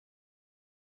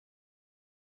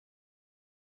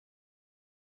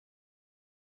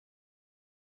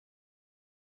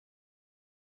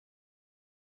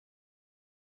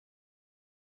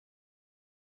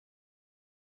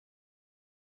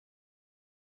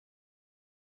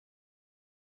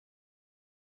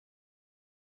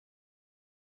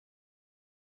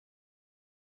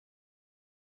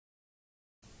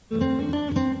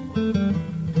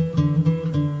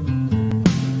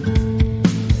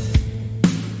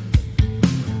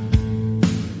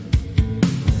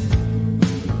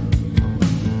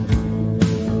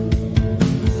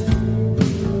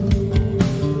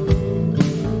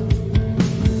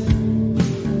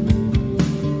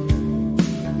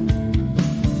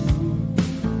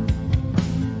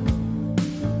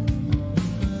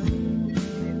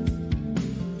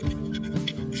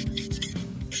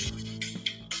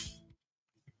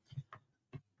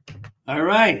All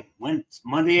right, it's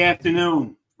Monday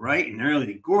afternoon, bright and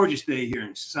early, gorgeous day here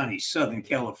in sunny Southern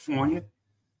California.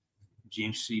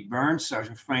 James C. Burns,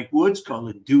 Sergeant Frank Woods, Call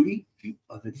of Duty, a few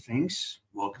other things.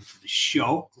 Welcome to the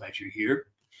show. Glad you're here.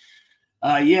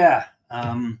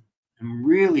 I'm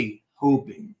really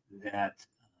hoping that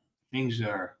things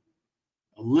are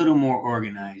a little more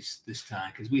organized this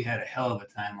time because we had a hell of a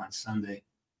time on Sunday.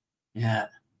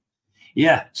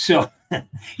 So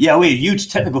we had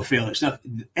huge technical failures.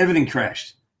 Everything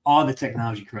crashed. All the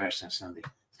technology crashed on Sunday.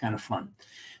 It's kind of fun.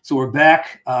 So we're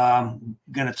back. Going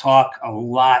to talk a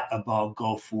lot about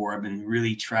Go 4. I've been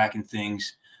really tracking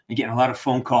things and getting a lot of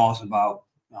phone calls about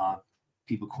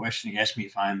people questioning, asking me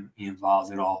if I'm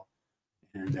involved at all.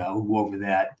 And we'll go over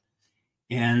that.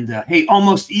 And hey,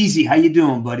 Almost Easy. How you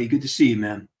doing, buddy? Good to see you,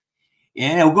 man.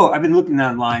 And we'll go. I've been looking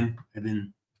online. I've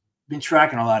been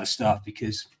tracking a lot of stuff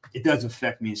because it does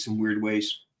affect me in some weird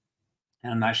ways.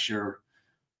 And I'm not sure.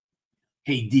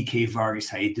 Hey, DK Vargas,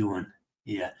 how you doing?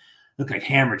 Yeah, look like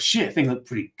hammered shit. I think I look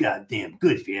pretty goddamn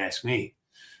good if you ask me.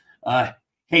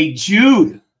 Hey,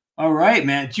 Jude. All right,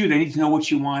 man. Jude, I need to know what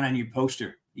you want on your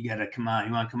poster. You got to come on.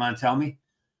 You want to come on and tell me?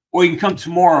 Or you can come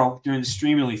tomorrow during the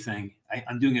Streamily thing.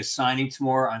 I'm doing a signing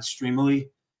tomorrow on Streamily.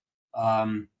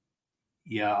 I'll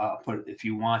put it if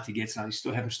you want to get some. I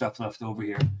still have some stuff left over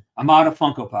here. I'm out of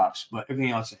Funko Pops, but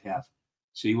everything else I have.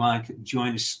 So you want to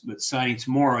join us with signing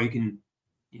tomorrow? You can,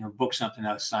 book something.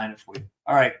 I'll sign it for you.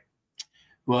 All right.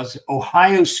 Well, it's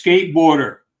Ohio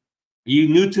Skateboarder. Are you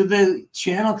new to the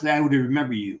channel? Because I would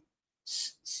remember you.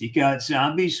 Seek Out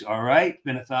Zombies. All right.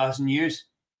 Been 1,000 years.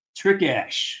 Trick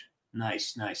Ash.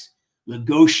 Nice.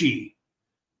 Legoshi.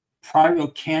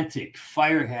 Pyrocantic.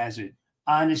 Fire Hazard.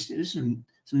 Honest. This is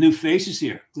some new faces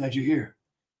here. Glad you're here.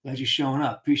 Glad you're showing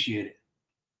up. Appreciate it.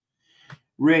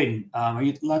 Raiden, are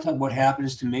you allowed to talk about what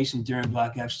happens to Mason during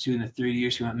Black Ops 2 in the 30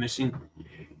 years he went missing?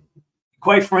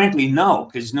 Quite frankly, no,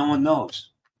 because no one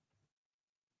knows.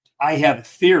 I have a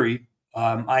theory.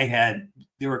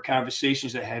 There were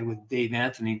conversations I had with Dave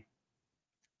Anthony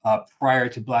prior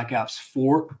to Black Ops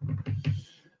 4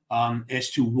 as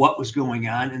to what was going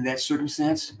on in that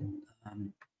circumstance.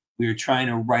 We were trying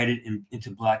to write it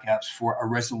into Black Ops 4, a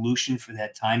resolution for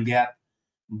that time gap,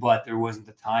 but there wasn't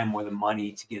the time or the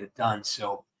money to get it done.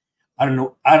 So I don't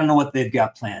know what they've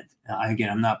got planned. Again,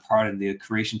 I'm not part of the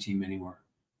creation team anymore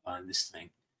on this thing.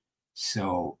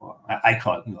 So I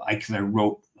call it, because I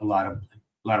wrote a lot of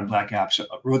Black Ops. I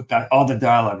wrote all the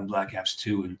dialogue in Black Ops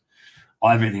 2 and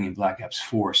everything in Black Ops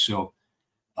 4. So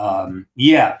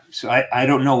so I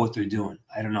don't know what they're doing.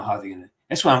 I don't know how they're gonna.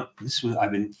 That's why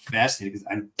I've been fascinated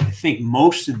because I think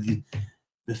most of the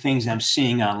things I'm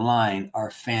seeing online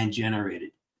are fan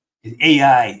generated.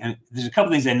 AI, and there's a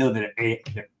couple things I know that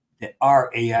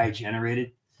are AI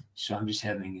generated. So I'm just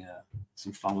having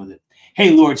some fun with it.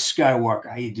 Hey, Lord Skywalker,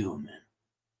 how you doing, man?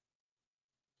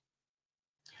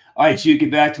 All right, so you get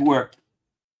back to work.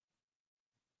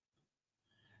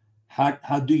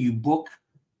 How do you book?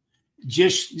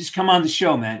 Just come on the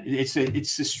show, man. It's the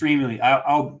Streamily.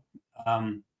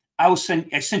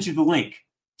 I sent you the link.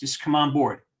 Just come on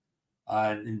board.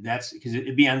 And that's because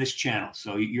it'd be on this channel.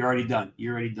 So you're already done.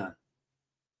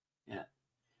 Yeah.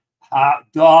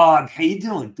 Dog, how you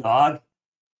doing, dog?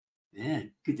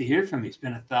 Man, good to hear from you. It's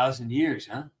been 1,000 years,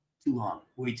 huh? Too long.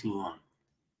 Way too long.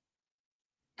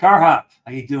 Car Hop,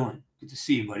 how you doing? Good to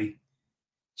see you, buddy.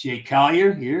 Jay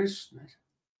Collier, here's nice.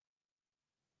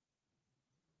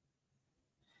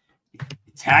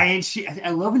 Italian.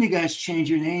 I love when you guys change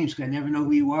your names because I never know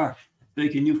who you are. I feel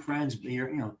like you're new friends, but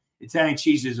you're, Italian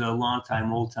Cheese is a long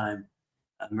time, old time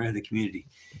member of the community.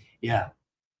 Yeah.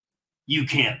 You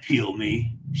can't peel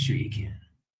me. Sure you can.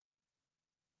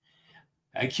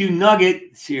 IQ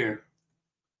Nugget is here.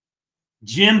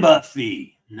 Jim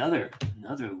Buffy, another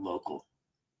local.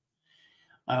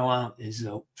 I want is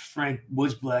Frank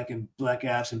Woods Black and Black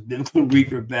Ops and Biblical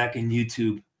Reaper back in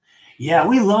YouTube. Yeah,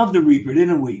 we love the Reaper,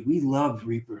 didn't we? We loved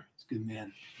Reaper. It's a good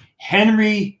man.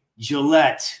 Henry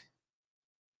Gillette.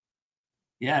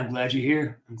 Yeah, I'm glad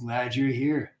you're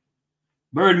here.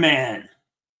 Birdman.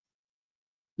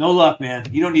 No luck, man.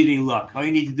 You don't need any luck. All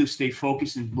you need to do is stay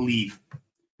focused and believe.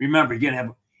 Remember, you're going to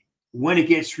have when it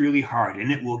gets really hard,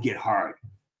 and it will get hard.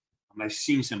 I've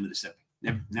seen some of this stuff.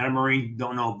 Not a Marine,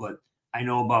 don't know, but I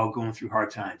know about going through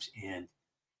hard times. And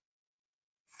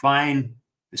find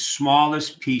the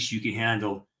smallest piece you can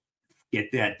handle,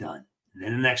 get that done. And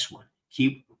then the next one.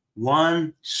 Keep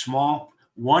one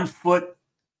foot,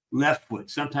 left foot.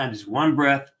 Sometimes it's one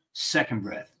breath, second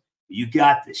breath. You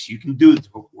got this. You can do this.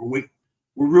 We're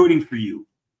rooting for you.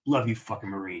 Love you, fucking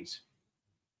Marines.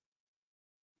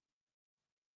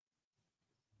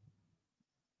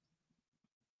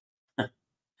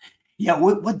 Yeah,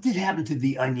 what did happen to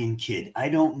the Onion Kid? I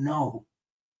don't know.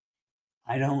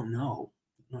 I don't know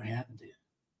what happened to him.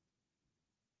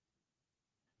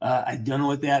 I don't know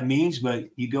what that means,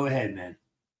 but you go ahead, man.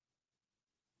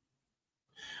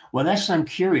 Well, that's what I'm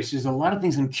curious. There's a lot of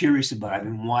things I'm curious about. I've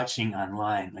been watching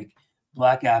online. Like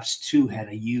Black Ops 2 had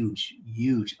a huge,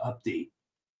 huge update,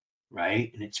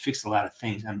 right? And it's fixed a lot of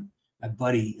things. My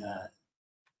buddy,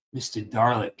 Mr.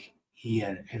 Darlick, he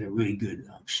had a really good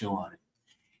show on it.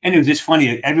 And it was just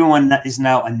funny. Everyone is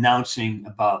now announcing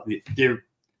about it.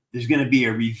 There's going to be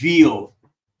a reveal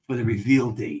for the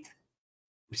reveal date,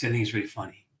 which I think is really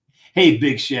funny. Hey,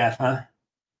 Big Chef, huh?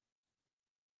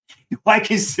 Do I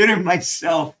consider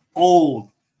myself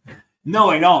old? No,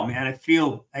 I don't, man. I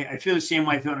feel the same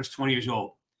way I felt when I was 20 years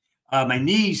old. My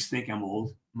knees think I'm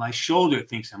old. My shoulder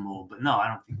thinks I'm old, but no, I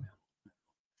don't think I'm old. I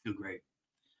feel great.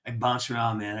 I bounce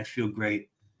around, man. I feel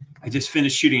great. I just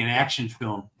finished shooting an action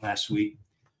film last week.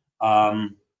 Yeah,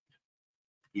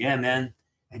 man.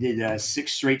 I did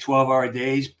 6 straight 12-hour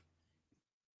days,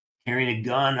 carrying a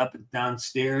gun up and down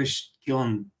stairs,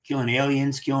 killing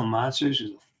aliens, killing monsters. It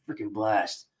was a freaking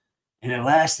blast. And it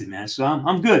lasted, man. So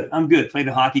I'm good. I'm good. Played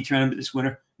a hockey tournament this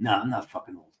winter. No, I'm not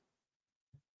fucking old.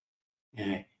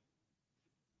 And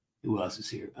who else is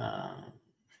here?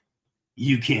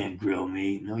 You can't grill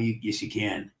me. No, yes, you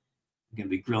can. I'm gonna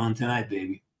be grilling tonight,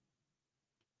 baby.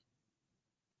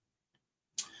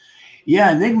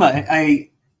 Yeah, Enigma.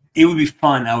 It would be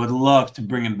fun. I would love to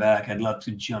bring him back. I'd love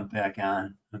to jump back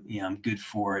on. Yeah, I'm good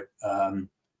for it.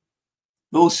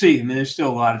 But we'll see. I mean, there's still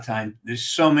a lot of time. There's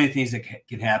so many things that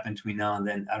can happen between now and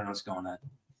then. I don't know what's going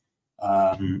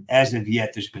on. As of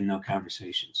yet, there's been no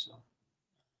conversation. So,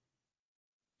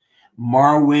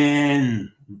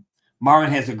 Marwin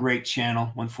has a great channel,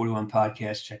 141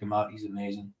 Podcast. Check him out. He's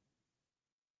amazing.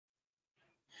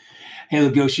 Hey,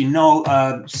 Lugoshi. No,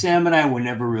 Sam and I were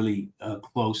never really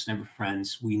close, never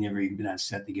friends. We never even been on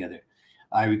set together.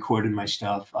 I recorded my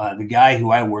stuff. The guy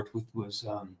who I worked with was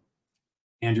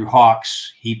Andrew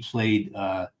Hawks. He played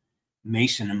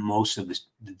Mason in most of the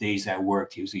days I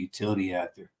worked. He was a utility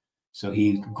actor. So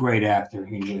he's a great actor.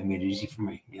 He really made it easy for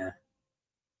me. Yeah.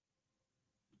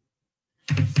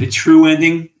 The true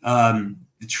ending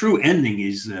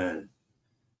is the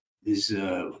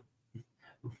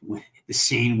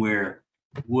scene where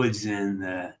Woods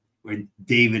and where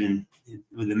David and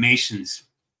where the Masons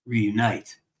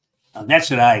reunite.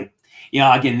 That's what again,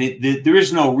 there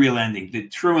is no real ending. The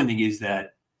true ending is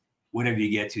that whatever you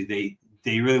get to, they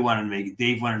really wanted to make it.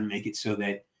 Dave wanted to make it so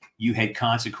that you had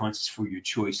consequences for your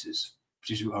choices,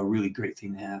 which is a really great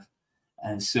thing to have.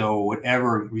 And so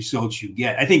whatever results you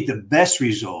get, I think the best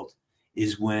result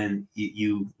is when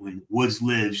when Woods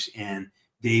lives and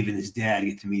Dave and his dad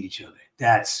get to meet each other.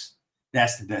 That's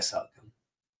the best outcome.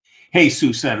 Hey,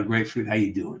 Suicidal Grapefruit, how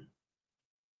you doing?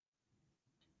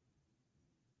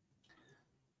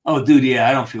 Oh, dude, yeah,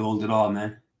 I don't feel old at all,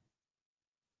 man.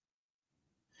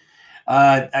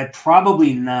 I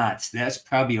probably not. That's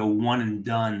probably a one and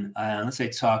done. Unless I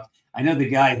talk, I know the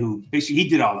guy who basically he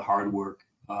did all the hard work.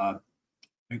 My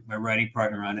writing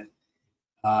partner on it.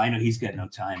 I know he's got no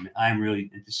time. I'm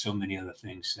really into so many other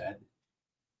things that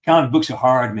comic books are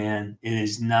hard, man. It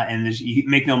is not, and you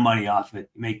make no money off it.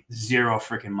 You make zero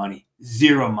freaking money,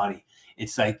 zero money.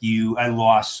 It's like I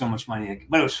lost so much money,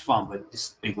 but it was fun, but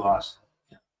it's a big loss.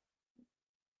 Yeah.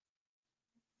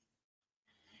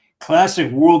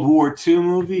 Classic World War II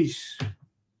movies.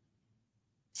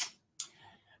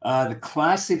 The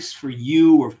classics for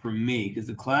you or for me, because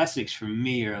the classics for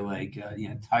me are like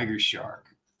Tiger Shark,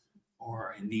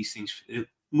 or in these things,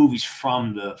 movies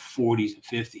from the 40s and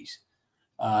 50s.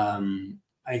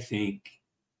 I think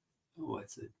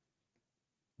what's it?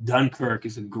 Dunkirk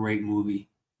is a great movie.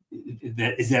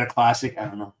 Is that a classic? I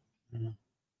don't know.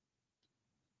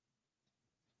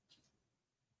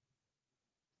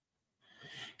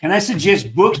 Can I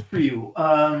suggest books for you?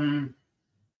 What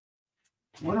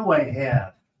do I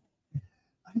have?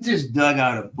 I just dug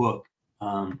out a book.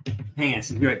 Hang on,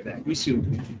 be right back. Let me see.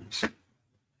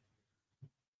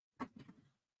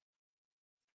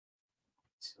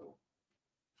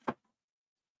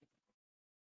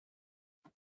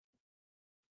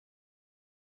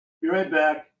 Be right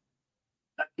back.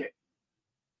 Okay.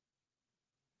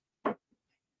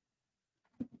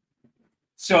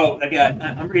 So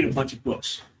I'm reading a bunch of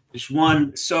books. There's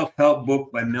one self-help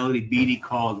book by Melody Beattie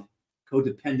called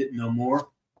Codependent No More.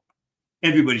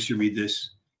 Everybody should read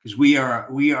this because we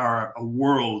are a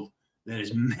world that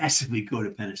is massively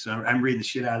codependent. So I'm reading the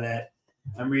shit out of that.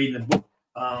 I'm reading a book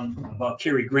about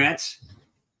Cary Grant.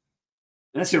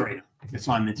 That's it right now. That's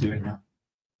all I'm into right now.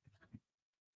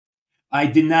 I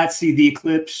did not see The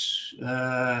Eclipse,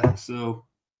 so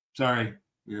sorry.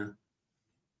 Yeah.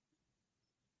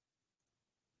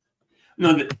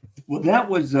 No, that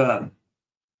was the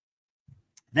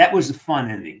fun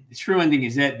ending. The true ending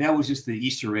is that was just the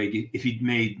Easter egg. If you'd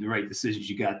made the right decisions,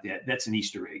 you got that. That's an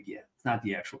Easter egg. Yeah, it's not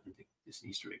the actual ending. It's an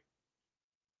Easter egg.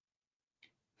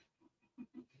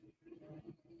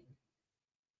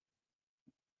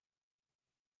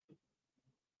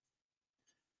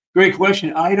 Great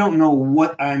question. I don't know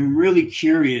what I'm really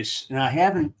curious, and I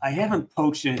haven't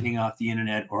poached anything off the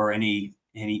internet or any.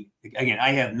 Again,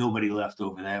 I have nobody left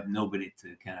over. And I have nobody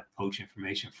to kind of poach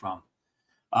information from.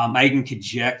 I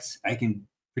can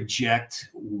project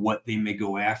what they may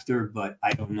go after, but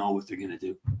I don't know what they're going to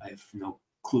do. I have no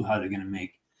clue how they're going to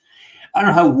make. I don't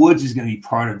know how Woods is going to be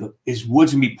part of the. Is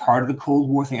Woods going to be part of the Cold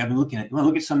War thing? I've been looking at. You want to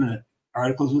look at some of the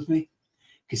articles with me?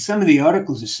 Because some of the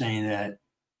articles are saying that.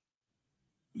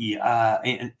 Yeah,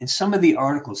 and some of the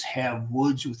articles have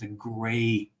Woods with a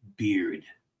gray beard.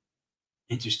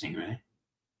 Interesting, right?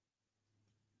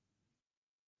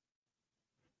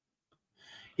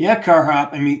 Yeah, car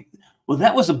hop. I mean, well,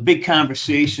 that was a big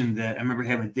conversation that I remember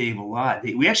having with Dave a lot.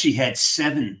 We actually had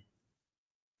 7.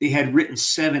 They had written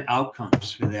 7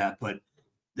 outcomes for that, but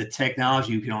the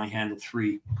technology you could only handle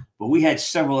 3. But we had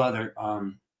several other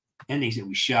endings that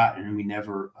we shot, and we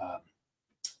never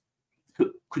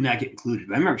could not get included.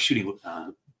 But I remember shooting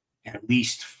at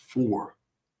least 4.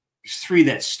 There's 3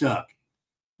 that stuck,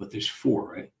 but there's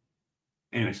 4, right?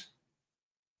 Anyways,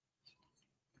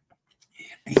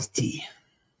 yeah, iced tea.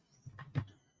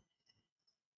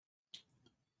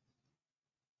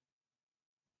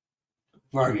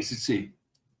 Vargas, let's see.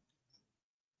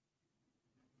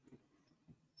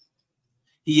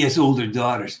 He has older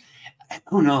daughters.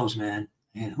 Who knows, man?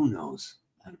 Man, who knows?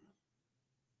 I don't know.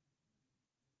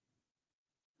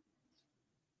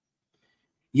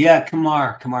 Yeah,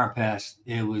 Kamar passed.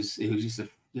 It was just a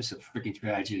freaking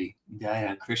tragedy. He died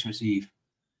on Christmas Eve.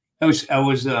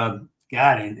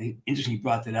 God, and interesting you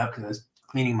brought that up because I was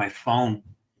cleaning my phone.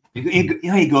 You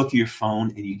know, you go through your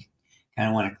phone and you kind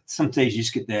of want to. Some days you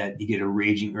just get you get a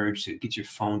raging urge to get your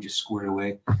phone just squared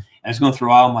away. And I was going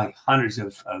through all my hundreds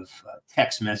of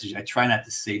text messages. I try not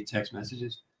to save text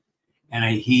messages, and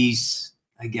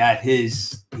I got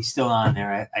his. He's still on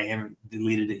there. I haven't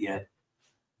deleted it yet,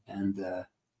 and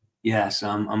yeah, so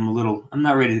I'm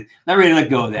not ready to let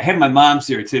go of that. I have my mom's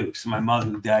there too. So my mother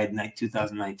who died in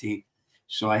 2019.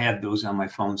 So I have those on my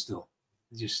phone still.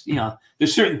 Just,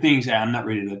 there's certain things that I'm not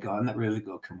ready to let go. I'm not ready to let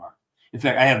go. Kamar. In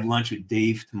fact, I have lunch with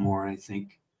Dave tomorrow. And I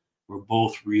think we're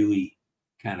both really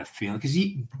kind of feeling, because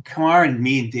Kamar and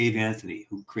me and Dave Anthony,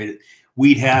 who created,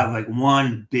 we'd have like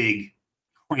one big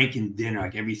cranking dinner,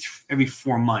 like every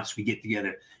 4 months we get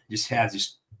together, just have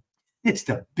this, it's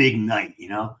a big night,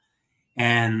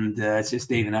 and it's just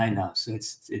Dave and I now. So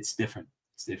it's different.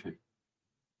 It's different.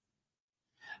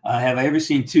 Have I ever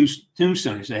seen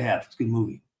Tombstone? Yes, I have. It's a good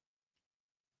movie.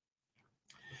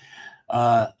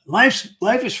 Life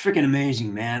is freaking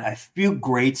amazing, man. I feel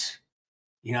great.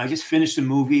 I just finished a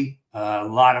movie. A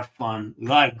lot of fun. A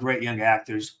lot of great young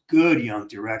actors. Good young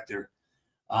director.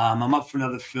 I'm up for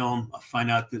another film. I'll find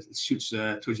out that it shoots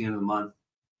towards the end of the month.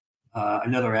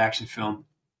 Another action film.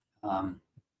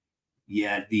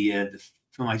 Yeah, the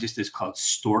film I just did is called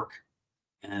Stork,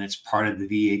 and it's part of the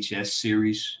VHS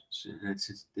series. So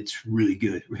it's really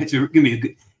good. Give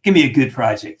me a good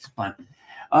project. It's fun.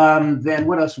 Then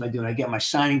what else am I doing? I got my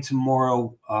signing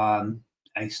tomorrow.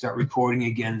 I start recording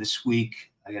again this week.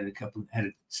 I got had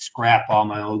to scrap all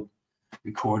my old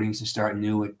recordings and start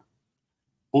new. It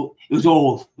was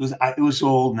old. It was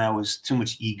old, and there was too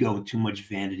much ego and too much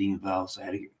vanity involved. So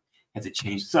I had to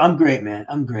change. So I'm great, man.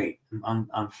 I'm great.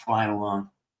 I'm flying along.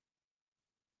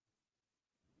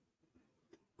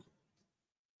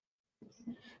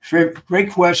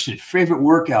 Great question. Favorite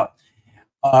workout.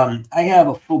 I have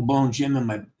a full blown gym in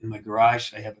my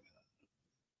garage. I have,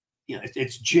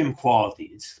 it's gym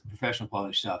quality. It's professional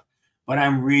quality stuff. But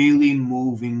I'm really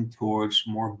moving towards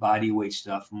more body weight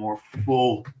stuff, more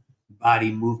full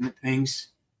body movement things,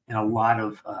 and a lot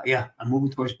of I'm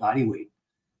moving towards body weight.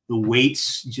 The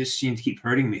weights just seem to keep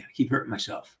hurting me. I keep hurting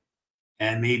myself,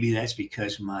 and maybe that's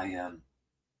because my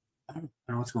don't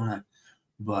know what's going on,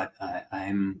 but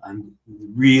I'm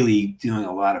really doing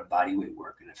a lot of body weight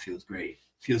work, and it feels great.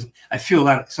 I feel a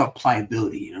lot of self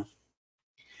pliability, you know.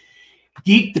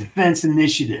 Geek Defense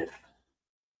Initiative.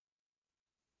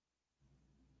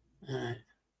 All right.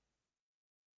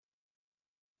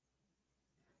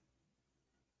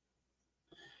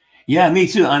 Yeah, me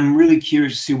too. I'm really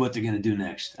curious to see what they're going to do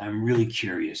next. I'm really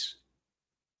curious.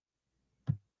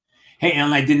 Hey,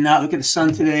 and I did not look at the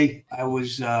sun today. I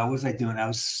was, what was I doing? I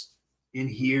was in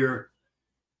here.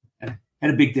 I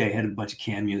had a big day. I had a bunch of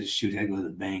cameos to shoot. I had to go to the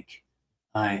bank.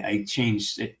 I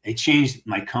changed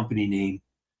my company name.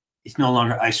 It's no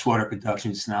longer Ice Water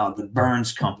Productions. It's now the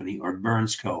Burns Company or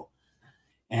Burns Co.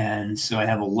 And so I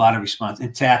have a lot of response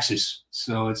and taxes.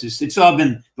 So it's all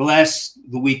been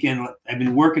the weekend. I've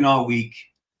been working all week.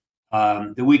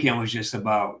 The weekend was just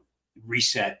about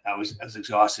reset. I was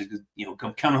exhausted. You know,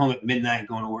 coming home at midnight and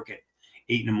going to work at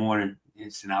 8 in the morning.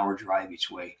 It's an hour drive each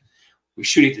way. We're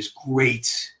shooting at this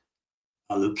great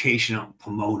location on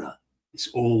Pomona.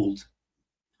 This old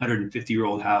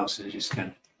 150-year-old house. And it just kind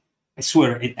of, I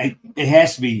swear, it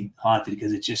has to be haunted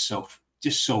because it's just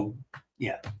so,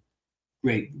 yeah.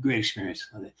 Great experience.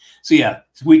 So yeah,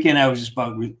 this weekend I was just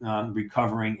about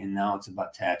recovering, and now it's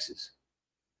about taxes.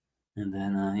 And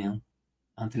then you know,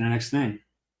 on to the next thing.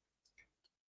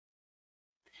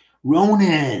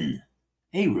 Ronan,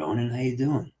 hey Ronan, how you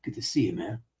doing? Good to see you,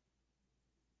 man.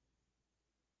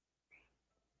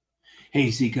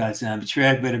 Hey, Z-God's on the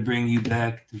track. Better bring you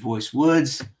back to Voice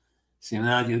Woods. Same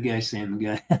audio guy, same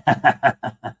guy.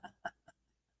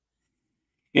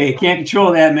 Hey, can't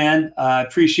control that, man.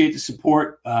 Appreciate the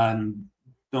support. Don't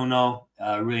know.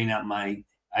 Really not my.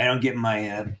 I don't get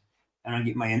my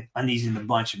undies in the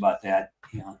bunch about that.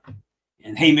 You know.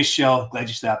 And hey, Michelle, glad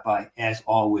you stopped by as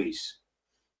always.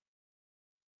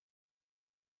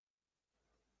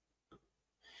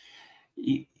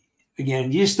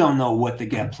 Again, you just don't know what they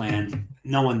got planned.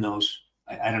 No one knows.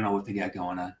 I don't know what they got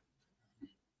going on.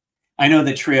 I know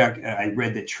that Treyarch. I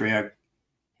read that Treyarch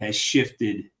has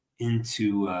shifted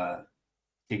into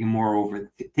taking more of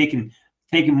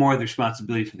the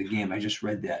responsibility for the game. I just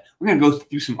read that. We're gonna go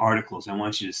through some articles. I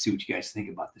want you to see what you guys think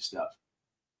about this stuff.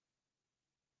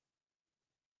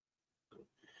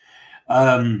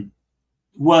 Well, in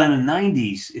the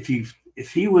 90s, if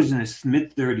he was in his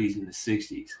mid-30s in the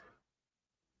 60s,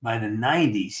 by the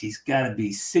 90s he's got to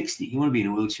be 60. He wouldn't be in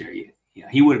a wheelchair yet. Yeah,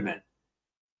 he would have been.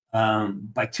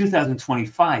 By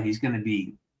 2025, he's going to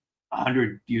be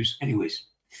 100 years. Anyways,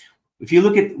 if you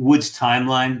look at Wood's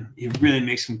timeline, it really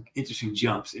makes some interesting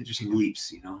jumps, interesting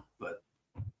leaps, you know. But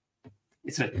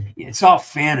it's all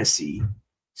fantasy,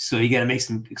 so you got to make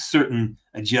some certain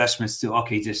adjustments to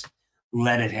just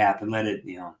let it happen, let it,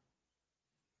 you know.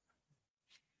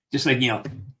 Just like, you know,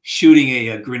 shooting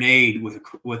a grenade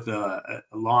with a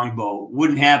longbow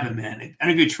wouldn't happen, man. I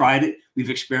don't know if you tried it. We've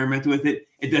experimented with it.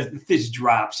 It does. This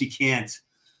drops. You can't.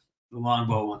 The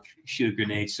longbow won't shoot a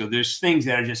grenade. So there's things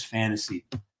that are just fantasy,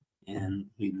 and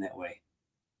leave them that way.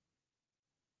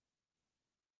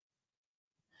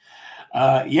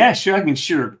 Yeah, sure. I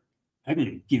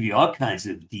can give you all kinds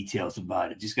of details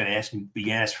about it. Just got to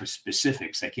be asked for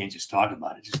specifics. I can't just talk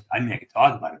about it. I can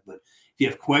talk about it, but if you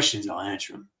have questions, I'll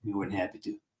answer them. I'd be more than happy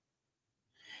to.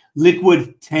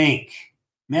 Liquid Tank.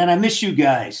 Man, I miss you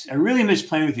guys. I really miss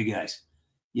playing with you guys.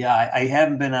 Yeah, I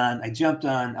haven't been on. I jumped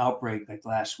on Outbreak like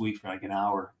last week for like an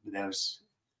hour, but I don't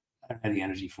have the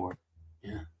energy for it.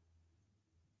 Yeah.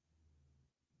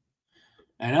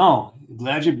 I know.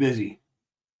 Glad you're busy.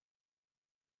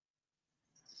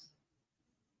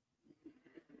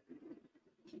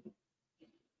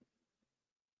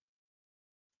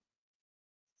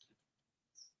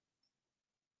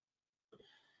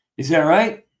 Is that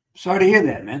right? Sorry to hear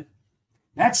that, man.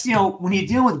 That's, you know, when you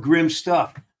deal with grim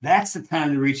stuff, that's the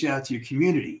time to reach out to your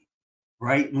community,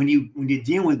 right? When you're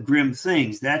dealing with grim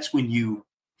things, that's when you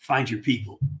find your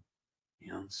people,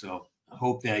 you know. So I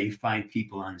hope that you find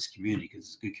people on this community because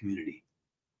it's a good community.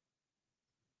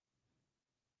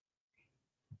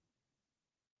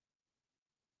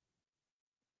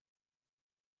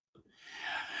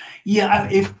 Yeah,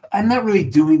 if I'm not really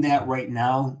doing that right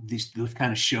now, those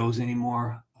kind of shows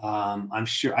anymore. I'm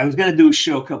sure I was going to do a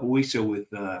show a couple weeks ago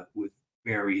with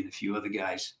Barry and a few other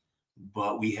guys,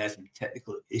 but we had some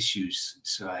technical issues,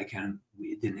 so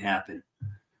it didn't happen.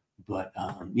 But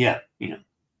yeah, you know.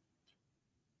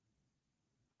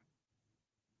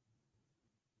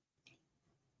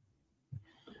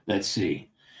 Let's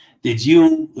see. Did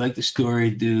you like the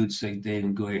story, dudes like Dave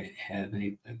and Goy have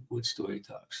any what story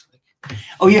talks like?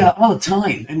 Oh yeah, all the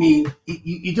time. I mean,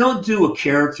 you don't do a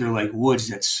character like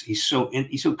Woods he's so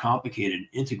complicated,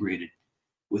 integrated.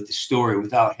 with the story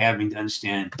without having to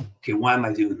understand, okay, why am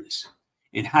I doing this?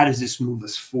 And how does this move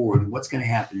us forward? What's going to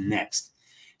happen next?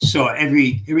 So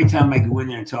every time I go in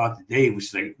there and talk to Dave, which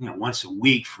is like, once a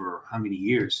week for how many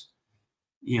years,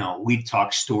 we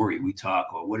talk story. We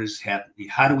talk, well, what is happening?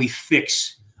 How do we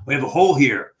fix? We have a hole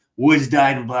here. Woods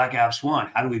died in Black Ops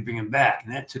 1. How do we bring him back?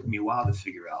 And that took me a while to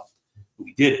figure out.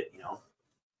 We did it,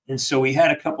 And so we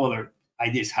had a couple other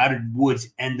ideas. How did Woods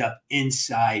end up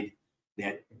inside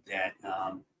that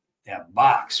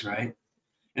box, right?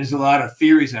 And there's a lot of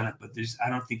theories on it, but I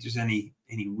don't think there's any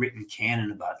written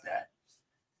canon about that.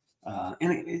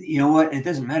 And you know what? It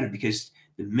doesn't matter, because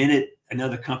the minute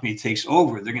another company takes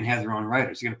over, they're going to have their own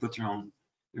writers. They're going to put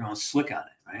their own slick on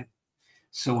it, right?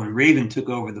 So when Raven took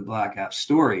over the Black Ops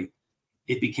story,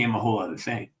 it became a whole other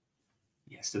thing.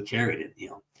 Yeah, still carried it.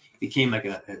 It became like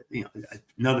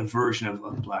another version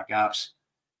of Black Ops,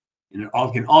 in an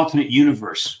alternate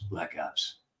universe Black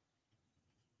Ops.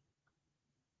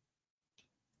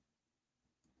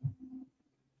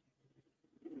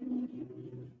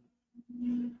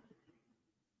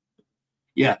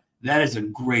 Yeah, that is a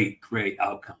great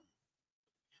outcome.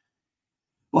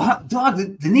 Well, dog,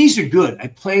 the knees are good. I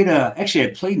played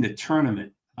in the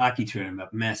tournament, hockey tournament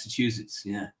up in Massachusetts.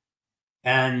 Yeah.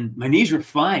 And my knees were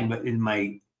fine, but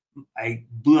I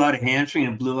blew out a hamstring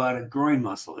and blew out a groin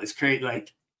muscle. It's great.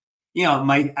 Like,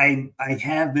 I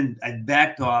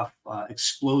backed off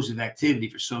explosive activity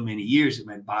for so many years that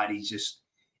my body just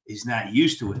is not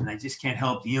used to it. And I just can't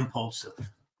help the impulse of,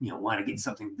 want to get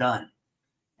something done.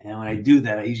 And when I do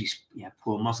that, I usually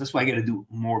pull a muscle. That's why I got to do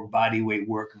more body weight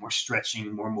work, more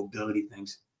stretching, more mobility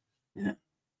things. Yeah.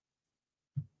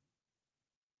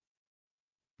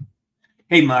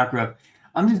 Hey, Makra,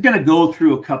 I'm just going to go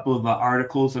through a couple of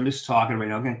articles. I'm just talking right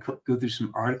now. I'm going to go through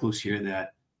some articles here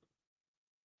that,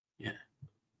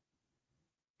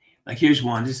 like here's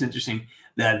one. This is interesting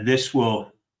that this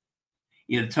will,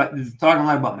 talking a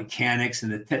lot about mechanics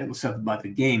and the technical stuff about the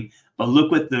game. But look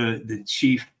what the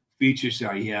chief features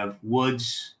are. You have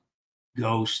Woods,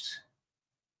 Ghost,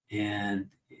 and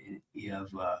you have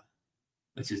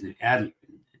what's his name, Adler.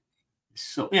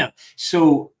 So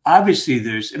so obviously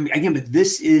there's, again, but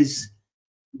this is,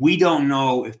 we don't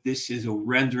know if this is a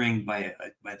rendering by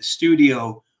the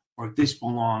studio or if this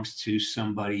belongs to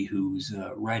somebody who's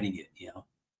writing it.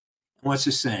 What's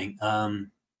this saying?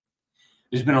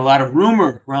 There's been a lot of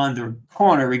rumor around the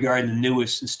corner regarding the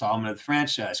newest installment of the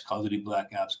franchise, Call of Duty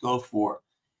Black Ops Gulf War.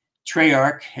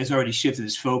 Treyarch has already shifted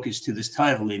its focus to this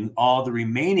title, leaving all the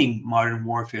remaining Modern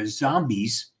Warfare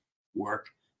Zombies work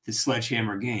to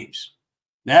Sledgehammer Games.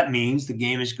 That means the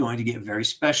game is going to get very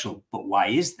special. But why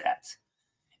is that?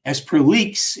 As per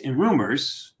leaks and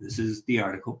rumors, this is the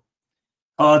article,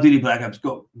 Call of Duty Black Ops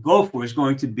Gulf War is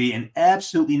going to be an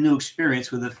absolutely new experience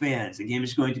for the fans. The game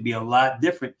is going to be a lot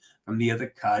different from the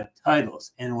other COD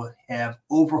titles and will have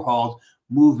overhauled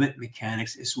movement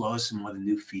mechanics as well as some other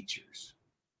new features.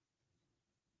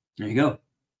 There you go.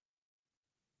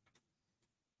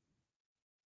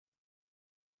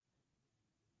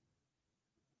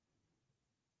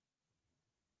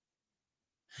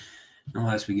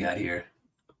 What else we got here?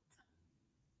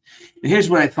 And here's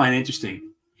what I find interesting.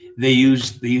 They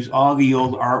use all the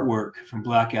old artwork from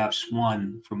Black Ops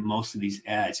 1 for most of these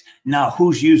ads. Now,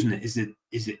 who's using it? Is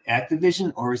it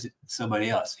Activision or is it somebody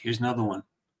else? Here's another one.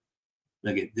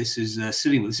 Look at this is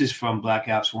sitting. This is from Black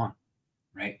Ops 1,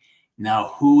 right? Now,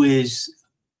 who is?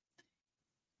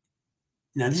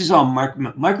 Now, this is all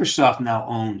Microsoft now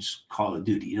owns Call of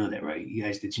Duty. You know that, right? You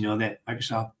guys, did you know that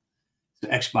Microsoft? The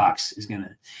Xbox is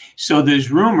gonna. So there's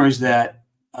rumors that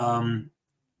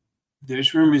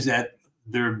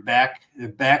they're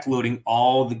backloading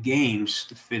all the games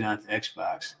to fit onto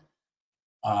Xbox.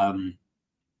 I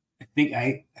think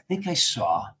I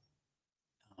saw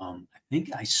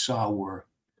where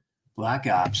Black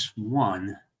Ops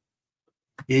 1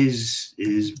 is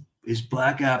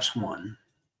Black Ops 1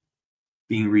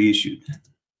 being reissued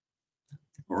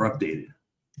or updated.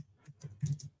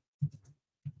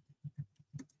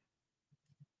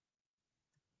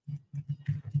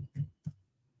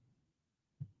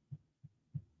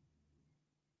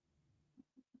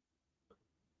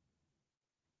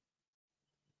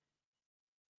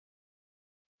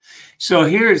 So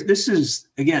this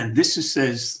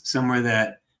says somewhere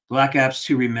that Black Ops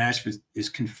 2 Remastered is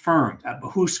confirmed.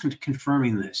 But who's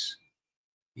confirming this?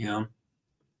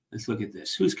 Let's look at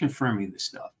this. Who's confirming this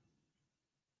stuff?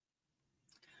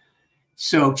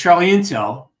 So Charlie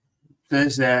Intel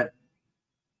says that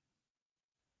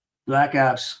Black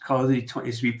Ops Call of Duty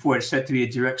is reported set to be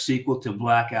a direct sequel to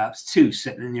Black Ops 2,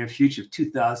 set in the near future of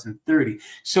 2030.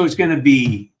 So it's going to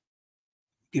be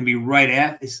can be right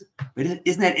after. But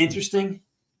isn't that interesting?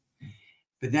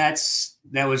 But that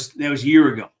was a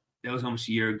year ago. That was almost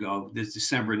a year ago. This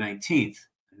December 19th.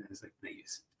 That was like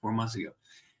 4 months ago.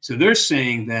 So they're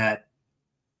saying that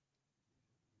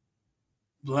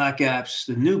Black Ops,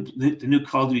 the new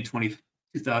Call of Duty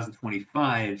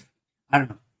 2025. I don't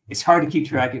know. It's hard to keep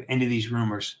track of any of these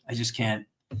rumors. I just can't.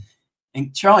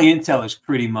 And Charlie Intel is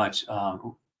pretty much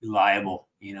reliable,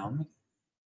 you know.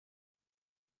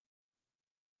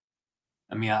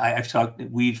 I mean, I've talked.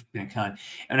 We've been kind of,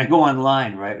 and I go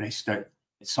online, right, and I start.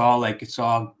 It's all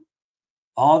the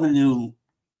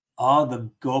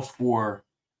Gulf War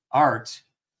art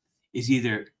is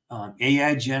either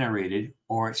AI generated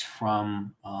or it's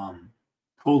from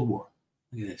Cold War.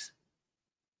 Look at this.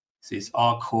 See, it's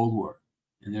all Cold War.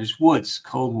 And there's Woods,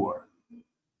 Cold War.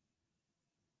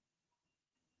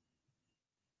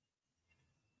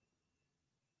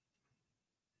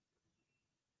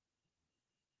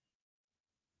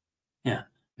 Yeah,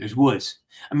 there's Woods.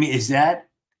 I mean, do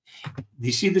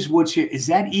you see this Woods here? Is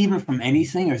that even from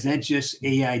anything or is that just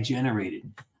AI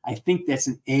generated? I think that's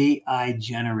an AI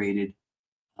generated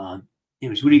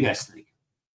image. What do you guys think?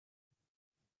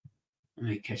 Let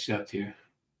me catch up here.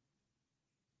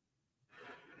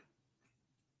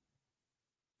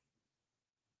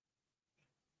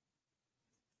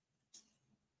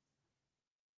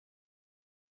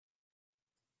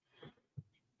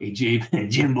 Hey,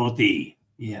 Jimbo T.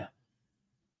 Yeah.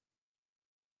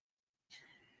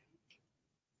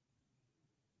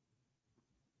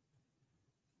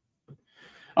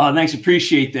 Oh, thanks.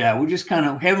 Appreciate that. We're just kind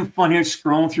of having fun here,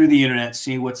 scrolling through the internet,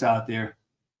 seeing what's out there.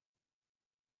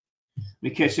 Let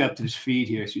me catch up to this feed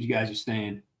here. See what you guys are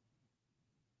saying.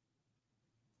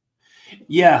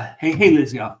 Yeah. Hey,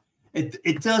 Lizzie.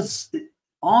 It does.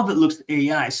 All of it looks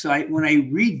AI. So when I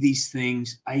read these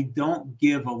things, I don't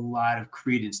give a lot of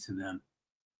credence to them.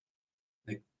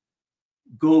 Like,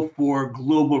 go for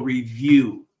global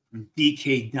review from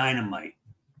DK Dynamite.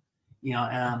 You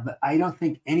know, but I don't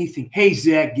think anything. Hey,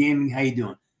 Zach Gaming, how you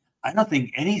doing? I don't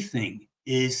think anything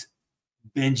is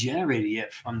been generated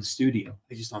yet from the studio.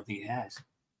 I just don't think it has.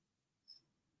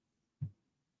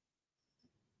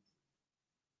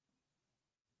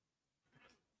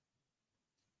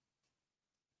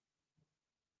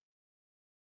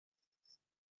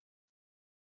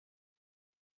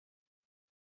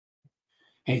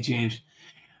 Hey, James.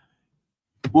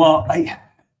 Well,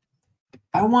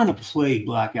 I want to play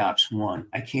Black Ops 1.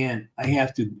 I can't. I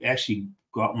have to actually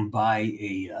go out and buy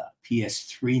a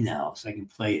PS3 now so I can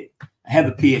play it. I have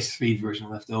a PS3 version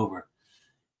left over,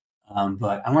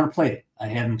 but I want to play it. I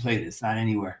haven't played it. It's not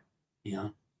anywhere. You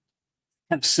know,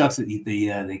 it sucks that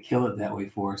they kill it that way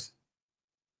for us.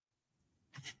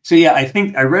 So yeah, I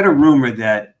think I read a rumor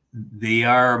that they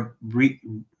are. I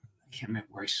can't remember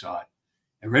where I saw it.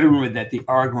 I read a rumor that they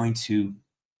are going to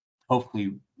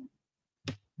hopefully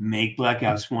make Black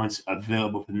Ops 1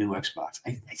 available for the new Xbox.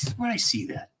 I swear I see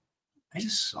that. I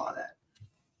just saw that.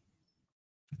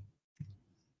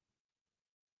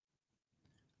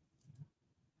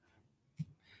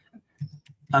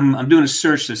 I'm doing a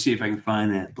search to see if I can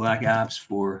find that Black Ops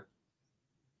for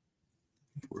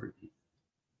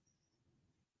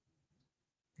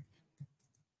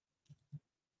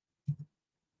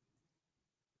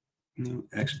new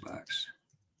Xbox.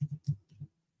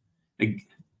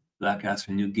 Black Ops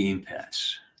for new Game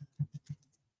Pass.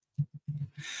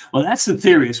 Well, that's the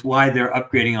theory. It's why they're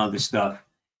upgrading all this stuff.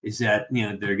 Is that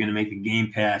they're going to make the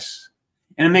Game Pass,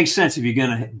 and it makes sense if you're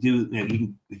going to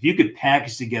do. If you could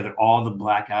package together all the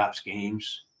Black Ops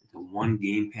games into one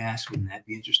Game Pass, wouldn't that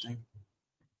be interesting?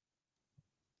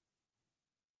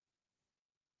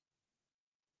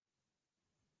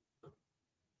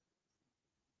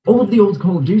 All of the old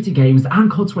Call of Duty games and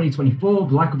COD 2024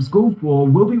 Black Ops Gulf War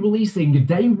will be releasing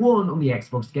day one on the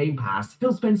Xbox Game Pass.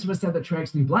 Phil Spencer has said that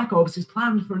Treyarch's new Black Ops is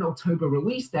planned for an October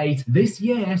release date this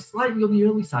year, slightly on the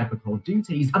early side for Call of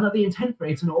Duties, and that they intend for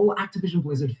it and all Activision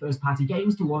Blizzard first-party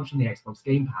games to launch on the Xbox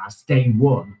Game Pass day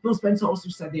one. Phil Spencer also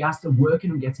said they are still working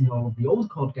on getting all of the old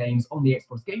COD games on the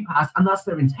Xbox Game Pass, and that's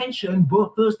their intention,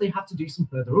 but first they have to do some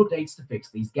further updates to fix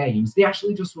these games. They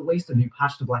actually just released a new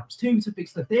patch to Black Ops 2 to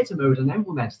fix the theater mode and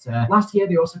emblem editor. Last year,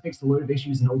 they also fixed a load of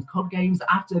issues in old COD games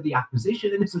after the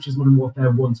acquisition, such as Modern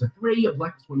Warfare 1 to 3,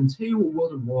 Black Ops 1 and 2,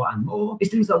 World at War, and more.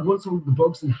 It seems that once all of the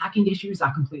bugs and hacking issues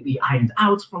are completely ironed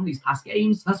out from these past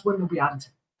games, that's when they'll be added.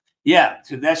 Yeah,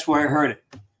 so that's where I heard it.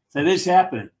 So this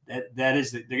happened. That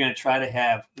is that they're going to try to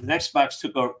have the Xbox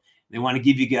took over. They want to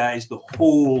give you guys the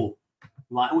whole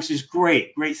line, which is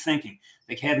great thinking.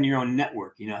 Like having your own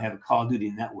network, have a Call of Duty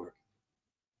network.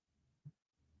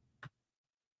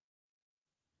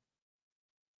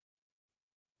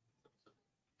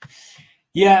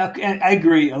 Yeah, and I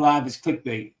agree. A lot of it's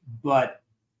clickbait, but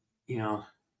you know,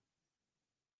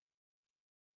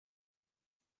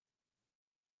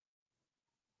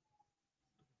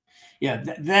 yeah,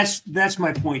 that's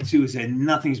my point too. Is that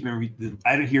nothing's been.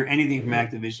 I don't hear anything from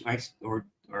Activision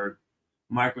or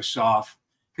Microsoft,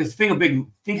 because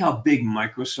think how big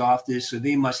Microsoft is. So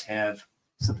they must have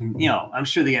something. You know, I'm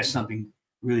sure they have something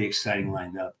really exciting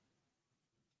lined up.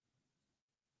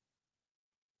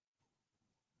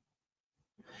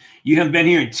 You haven't been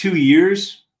here in 2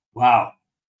 years? Wow.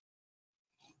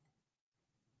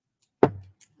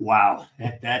 Wow.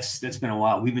 That's been a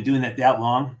while. We've been doing that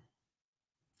long.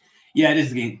 Yeah, it is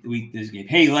the game. This game.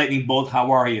 Hey, Lightning Bolt, how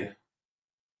are you?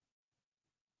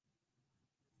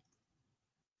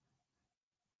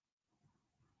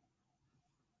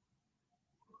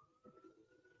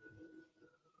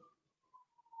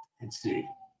 Let's see.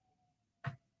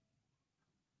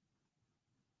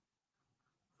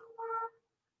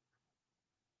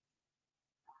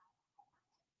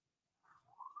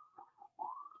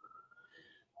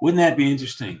 Wouldn't that be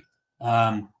interesting?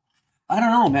 I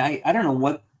don't know, man. I don't know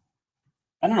what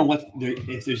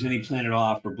if there's any plan at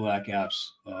all for Black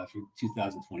Ops for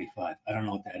 2025. I don't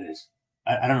know what that is.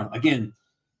 I don't know. Again,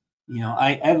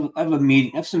 I have a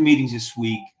meeting. I have some meetings this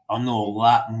week. I'll know a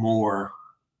lot more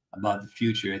about the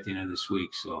future at the end of this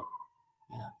week. So,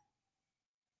 yeah.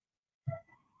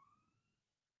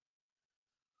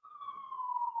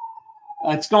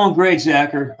 It's going great,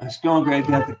 Zacher. It's going great. I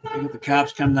got the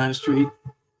cops coming down the street.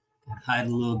 Hide a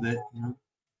little bit.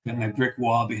 Got my brick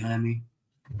wall behind me.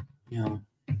 You know.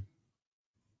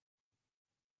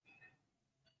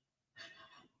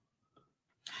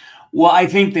 Well, I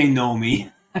think they know me.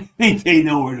 I think they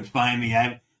know where to find me.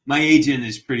 My agent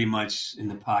is pretty much in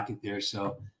the pocket there,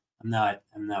 so I'm not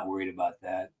worried about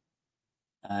that.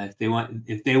 If they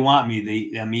want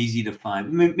me, I'm easy to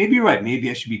find. Maybe you're right. Maybe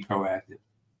I should be proactive.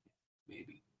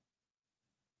 Maybe.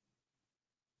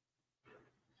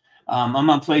 I'm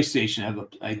on PlayStation.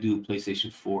 I do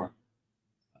PlayStation 4.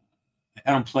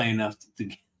 I don't play enough to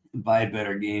buy a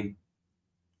better game.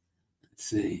 Let's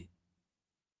see.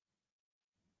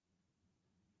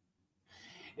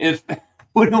 If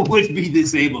would be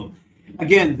disabled.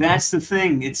 Again, that's the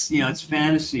thing. It's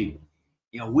fantasy.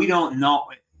 We don't know.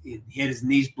 He had his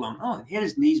knees blown. Oh, he had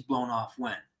his knees blown off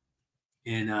when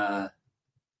in the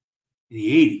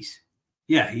 80s.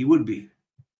 Yeah, he would be.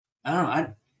 I don't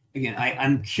know.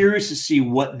 I'm curious to see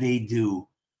what they do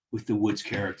with the Woods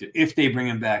character if they bring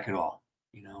him back at all.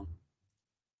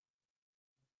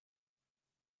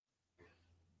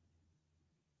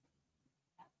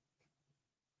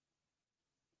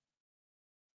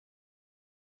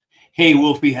 Hey,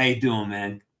 Wolfie, how you doing,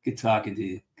 man? Good talking to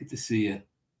you. Good to see you.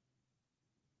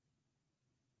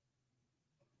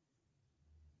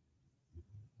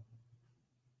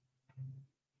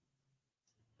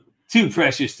 Too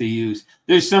precious to use.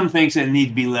 There's some things that need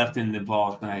to be left in the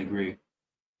vault, and I agree.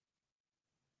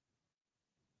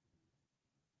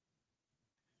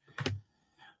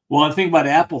 Well, I think about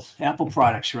Apple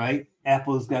products, right?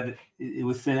 Apple's got it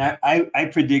within. I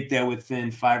predict that within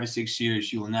 5 or 6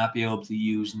 years, you will not be able to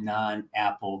use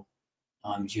non-Apple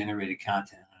generated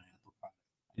content on Apple products.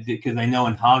 Because I know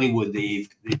in Hollywood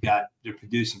they're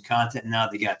producing content now.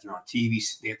 They got their own TV.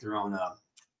 They have their own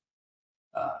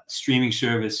streaming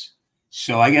service.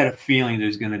 So I got a feeling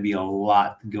there's going to be a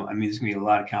lot go. I mean, there's going to be a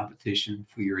lot of competition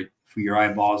for your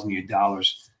eyeballs and your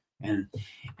dollars, and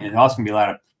it's also going to be a lot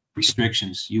of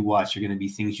restrictions. You watch are going to be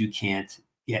things you can't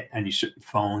get on your certain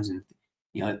phones, and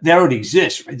that already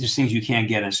exists. Right? There's things you can't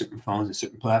get on certain phones and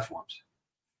certain platforms.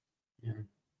 Yeah.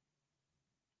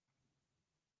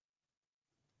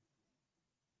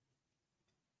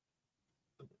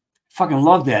 Fucking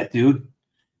love that, dude.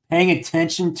 Paying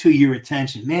attention to your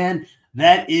attention, man.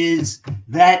 That is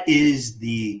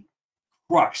the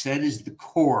crux. That is the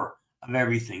core of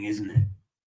everything, isn't it?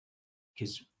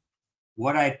 Because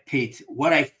what I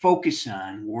focus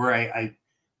on, where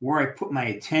I put my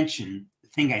attention, the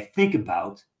thing I think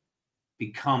about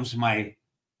becomes my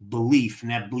belief,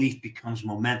 and that belief becomes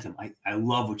momentum. I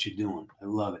love what you're doing. I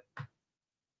love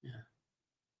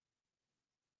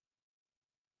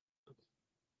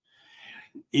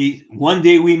it. One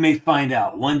day we may find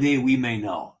out. One day we may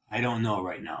know. I don't know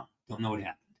right now. Don't know what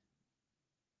happened.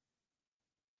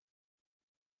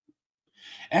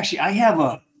 Actually, I have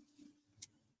a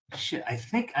shit. I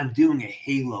think I'm doing a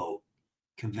Halo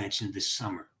convention this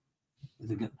summer.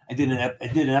 I did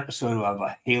an episode of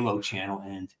a Halo channel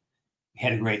and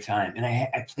had a great time. And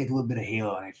I played a little bit of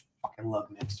Halo and I fucking love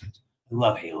mixers. I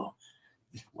love Halo.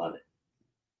 Just love it.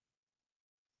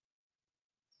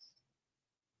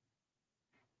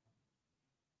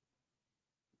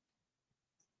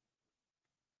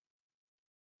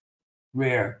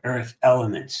 rare earth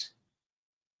elements.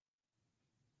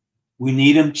 We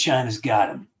need them. China's got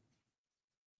them.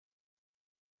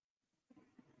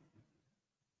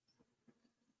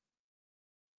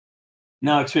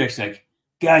 Now Trick's like,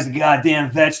 guy's a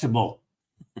goddamn vegetable.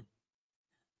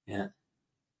 Yeah.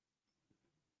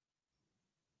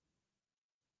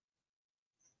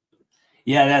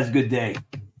 Yeah, that's a good day.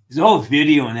 There's a whole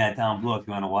video in that down below if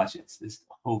you want to watch it. It's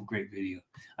a whole great video.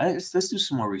 Let's do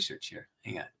some more research here.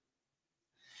 Hang on.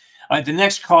 All right, the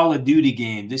next Call of Duty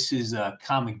game. This is a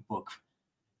comic book.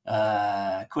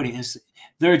 They're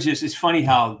just, it's funny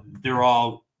how they're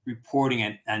all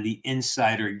reporting on the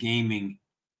Insider Gaming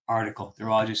article. They're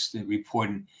all just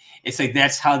reporting. It's like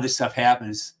that's how this stuff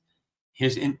happens.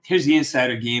 Here's the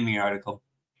Insider Gaming article.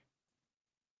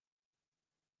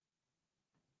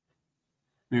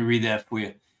 Let me read that for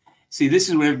you. See, this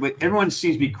is what everyone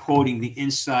seems to be quoting the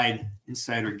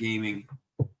Insider Gaming,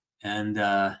 and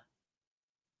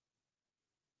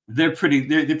they're pretty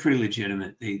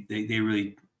legitimate. They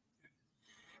really.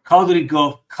 Call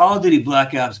of Duty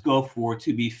Black Ops Gulf War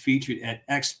to be featured at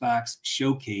Xbox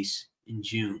Showcase in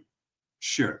June.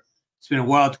 Sure, it's been a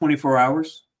wild 24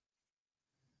 hours.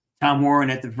 Tom Warren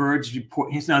at The Verge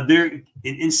report. Now there,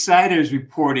 Insider's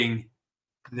reporting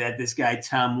that this guy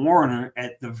Tom Warner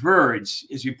at The Verge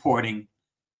is reporting.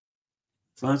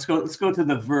 So let's go to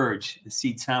The Verge and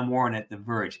see Tom Warren at The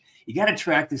Verge. You got to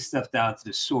track this stuff down to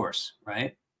the source,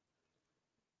 right?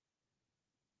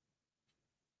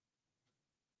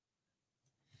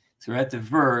 So we're at The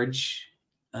Verge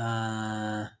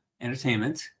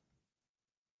Entertainment.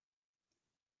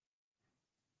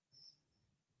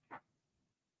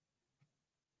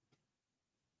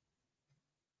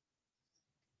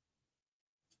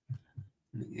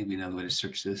 Maybe another way to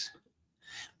search this.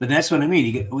 But that's what I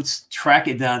mean. Let's track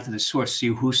it down to the source, see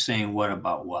who's saying what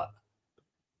about what.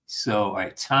 So, all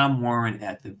right, Tom Warren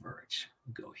at The Verge.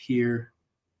 We'll go here.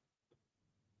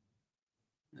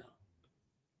 No.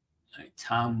 All right,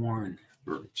 Tom Warren,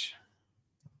 Verge.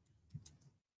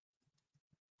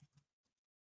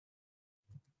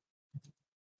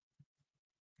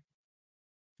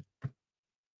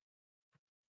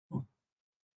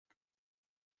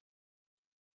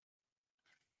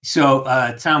 So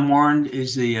Tom Warren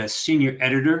is the senior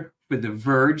editor for The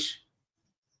Verge.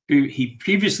 He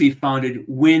previously founded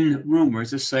Win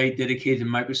Rumors, a site dedicated to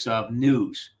Microsoft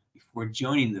News, before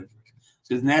joining The Verge.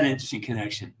 So isn't that an interesting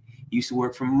connection? He used to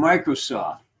work for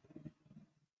Microsoft.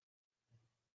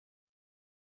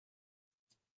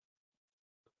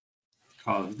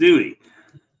 Call of Duty.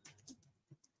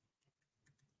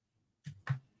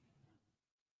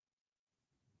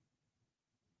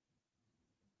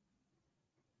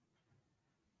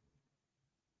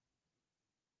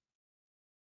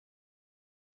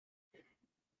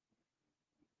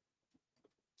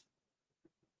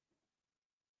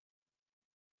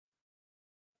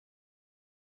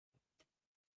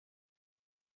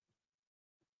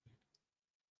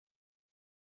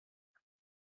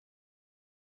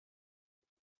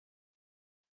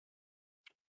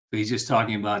 So he's just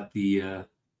talking about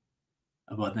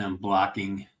about them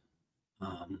blocking,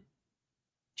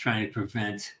 trying to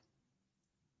prevent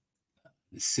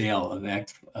the sale of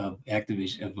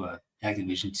Activision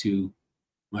to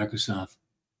Microsoft.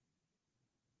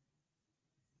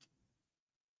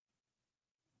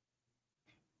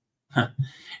 Huh.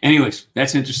 Anyways,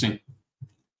 that's interesting.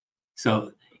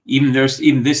 So even this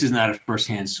is not a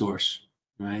first-hand source,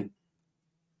 right?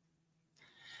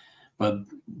 But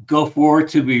go forward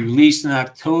to be released in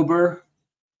October.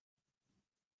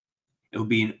 It will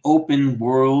be an open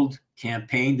world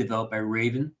campaign developed by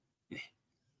Raven.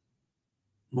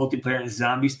 Multiplayer and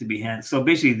zombies to be handled. So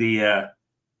basically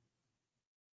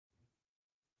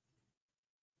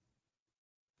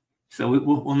so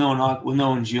we'll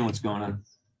know in June what's going on.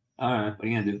 All right, what are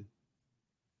you gonna do?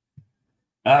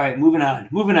 All right, moving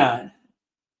on.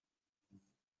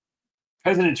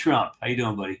 President Trump, how you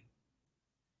doing, buddy?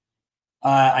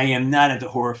 I am not into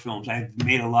horror films. I've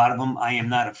made a lot of them. I am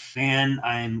not a fan.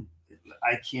 I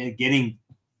can't. Getting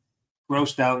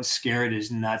grossed out and scared is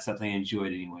not something I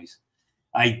enjoyed, anyways.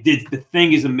 The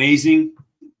Thing is amazing,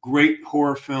 great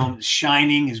horror film. The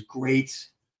Shining is great.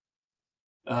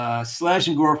 Slash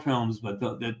and gore films, but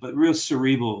real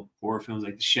cerebral horror films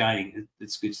like The Shining,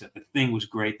 it's good stuff. The Thing was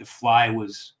great. The Fly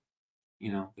was,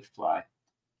 The Fly.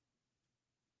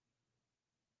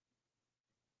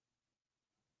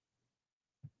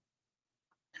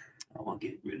 I want to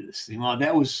get rid of this thing.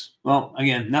 Well,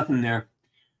 again, nothing there.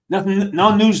 Nothing,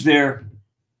 no news there.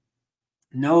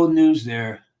 No news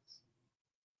there.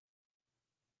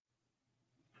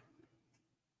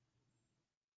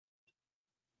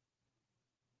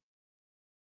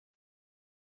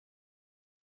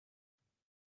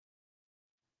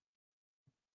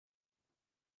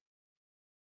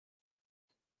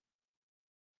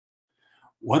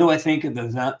 What do I think of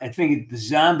the? I think the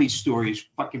zombie story is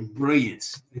fucking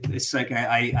brilliant. It's like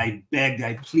I begged,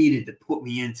 I pleaded to put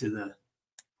me into it.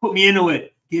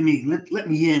 Let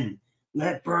me in.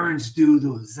 Let Burns do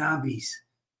those zombies.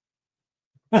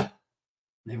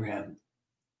 Never happened.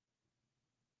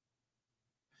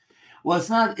 Well,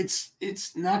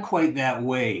 it's not quite that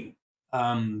way.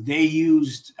 They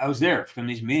used, I was there from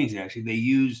these meetings actually. They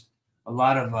used a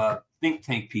lot of think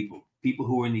tank people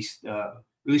who were in these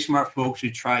really smart folks who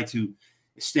try to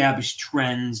establish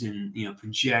trends and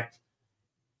project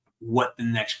what the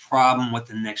next problem, what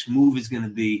the next move is going to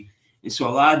be. And so a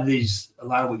lot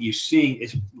of what you're seeing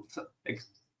is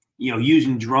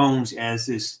using drones as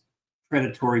this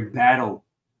predatory battle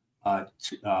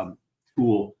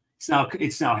tool.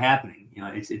 It's now happening.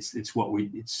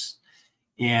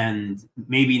 And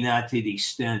maybe not to the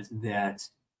extent that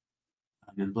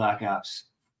in Black Ops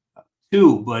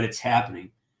 2, but it's happening.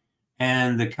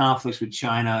 And the conflicts with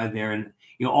China are there, and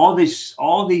all these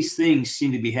things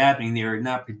seem to be happening. They're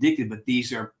not predicted, but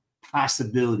these are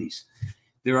possibilities.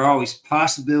 There are always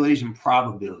possibilities and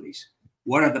probabilities.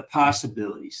 What are the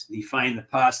possibilities? You find the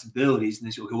possibilities, and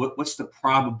they say, okay, what's the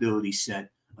probability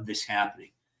set of this happening?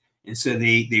 And so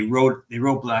they wrote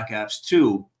Black Ops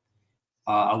 2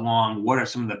 along what are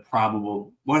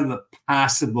the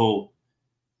possible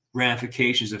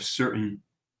ramifications of certain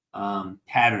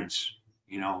patterns.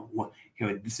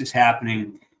 This is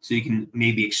happening, so you can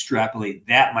maybe extrapolate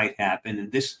that might happen,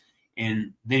 and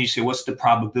then you say, what's the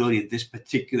probability of this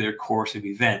particular course of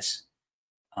events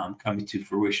coming to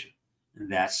fruition?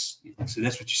 And that's what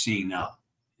you're seeing now.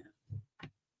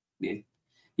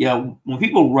 Yeah, when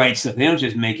people write stuff, they don't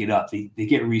just make it up. They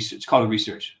get research. It's called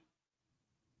research.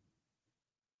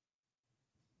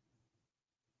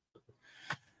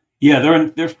 Yeah,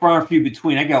 they're far and few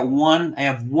between. I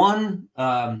have one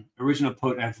original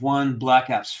poster. I have one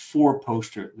Black Ops 4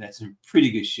 poster that's in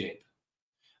pretty good shape.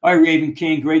 All right, Raven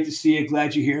King, great to see you.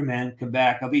 Glad you're here, man. Come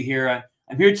back. I'll be here.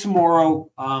 I'm here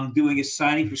tomorrow doing a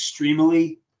signing for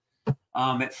Streamily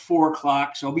at 4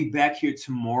 o'clock. So I'll be back here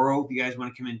tomorrow. If you guys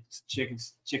want to come in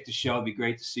check the show, it'd be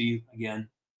great to see you again.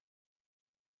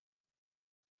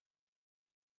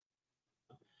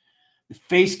 The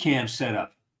face cam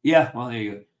setup. Yeah, well, there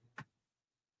you go.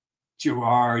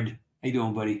 Gerard, how you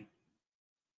doing, buddy?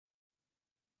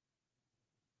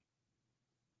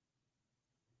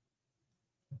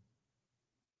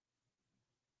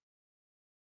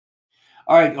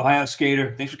 All right, Ohio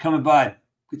Skater, thanks for coming by.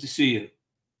 Good to see you.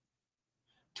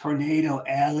 Tornado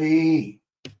Alley.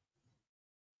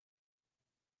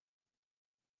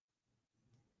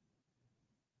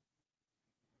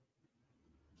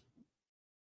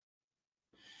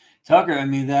 Tucker, I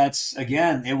mean, that's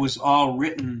again, it was all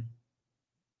written.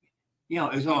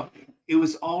 It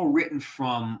was all written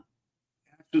from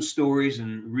actual stories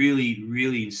and really,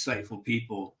 really insightful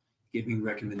people giving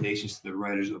recommendations to the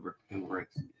writers over at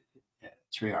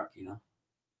Treyarch.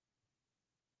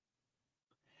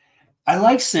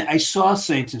 I saw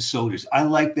Saints and Soldiers. I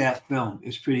like that film.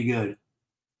 It's pretty good.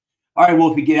 All right,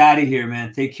 Wolfie, get out of here,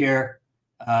 man. Take care.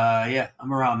 Yeah,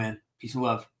 I'm around, man. Peace and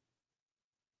love.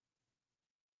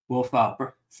 Wolf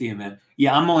out. See you, man.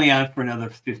 Yeah, I'm only on for another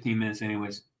 15 minutes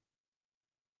anyways.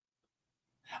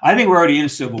 I think we're already in a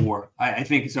civil war. I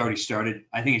think it's already started.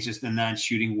 I think it's just a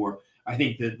non-shooting war. I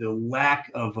think that the lack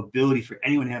of ability for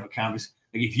anyone to have a conversation.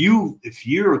 Like if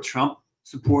you're a Trump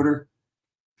supporter,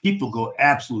 people go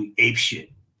absolutely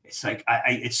apeshit. It's like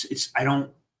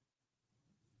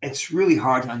it's really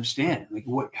hard to understand. Like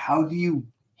how do you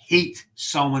hate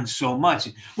someone so much?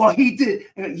 Well, he did.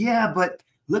 Yeah, but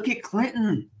look at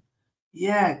Clinton.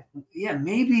 Yeah,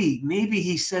 maybe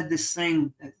he said this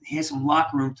thing. He had some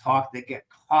locker room talk that got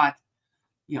caught,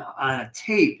 on a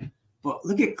tape. But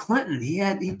look at Clinton.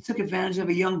 He took advantage of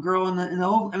a young girl in the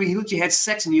Oval. I mean, he literally had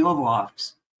sex in the Oval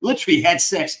Office. Literally had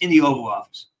sex in the Oval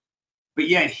Office. But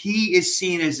yet he is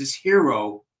seen as this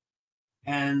hero,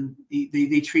 and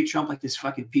they treat Trump like this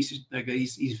fucking piece of like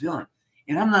he's villain.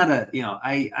 And I'm not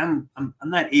I'm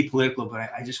not apolitical, but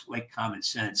I just like common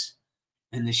sense.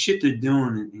 And the shit they're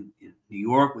doing in New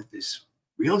York with this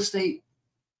real estate,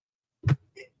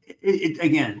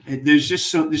 there's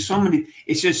so many.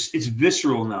 It's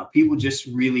visceral now. People just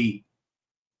really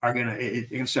are they're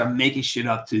gonna start making shit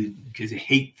up because they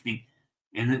hate things,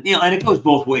 and and it goes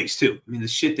both ways too. I mean, the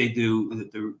shit they do,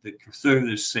 the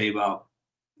conservatives say about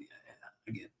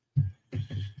again.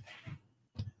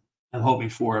 I'm hoping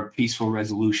for a peaceful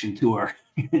resolution to our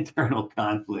internal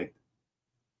conflict.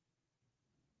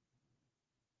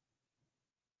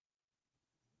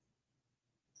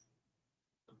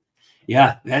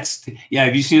 Yeah, yeah.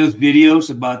 Have you seen those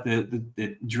videos about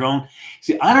the drone?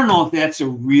 See, I don't know if that's a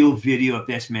real video, if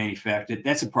that's manufactured.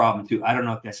 That's a problem too. I don't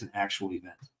know if that's an actual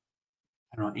event.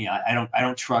 I don't. Yeah, I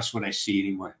don't trust what I see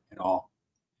anymore at all.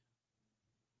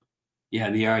 Yeah,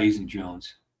 they are using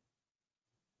drones.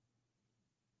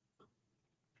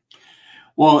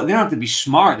 Well, they don't have to be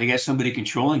smart. They got somebody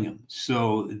controlling them,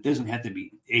 so it doesn't have to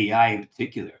be AI in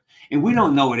particular. And we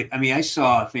don't know what. I mean, I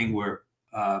saw a thing where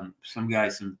some guy,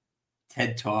 some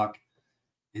TED talk,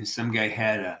 and some guy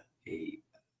had a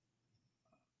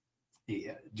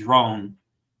drone,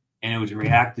 and it was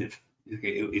reactive. Okay,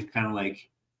 it's kind of like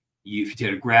if you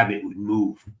had to grab it, it would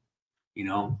move, you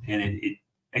know. And it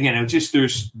again, it was just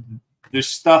there's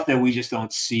stuff that we just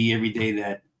don't see every day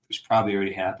that was probably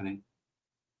already happening.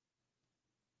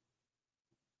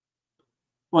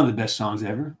 One of the best songs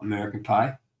ever, American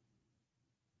Pie.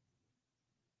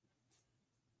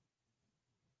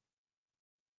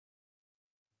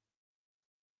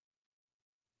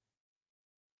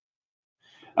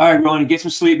 All right, Ronan, get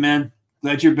some sleep, man.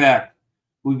 Glad you're back.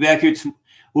 We'll be back here.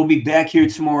 We'll be back here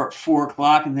tomorrow at 4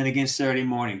 o'clock, and then again Saturday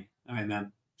morning. All right,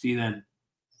 man. See you then.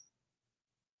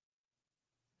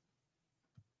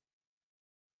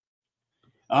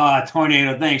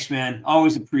 Tornado. Thanks, man.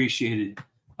 Always appreciated.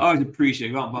 Always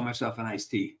appreciate it. Go out and buy myself an iced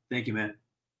tea. Thank you, man.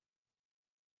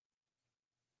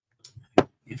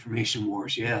 Information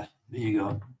wars. Yeah, there you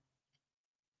go.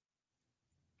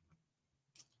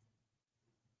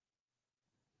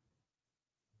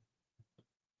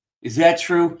 Is that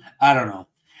true? I don't know.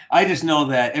 I just know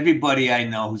that everybody I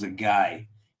know who's a guy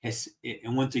has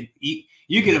and went to eat.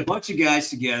 You get a bunch of guys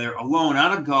together alone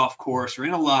on a golf course or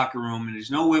in a locker room, and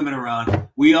there's no women around.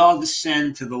 We all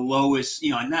descend to the lowest,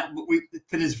 you know, not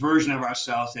to this version of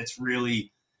ourselves that's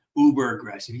really uber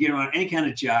aggressive. You get around any kind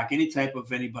of jock, any type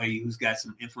of anybody who's got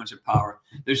some influence or power,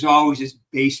 there's always this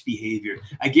base behavior.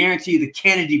 I guarantee you the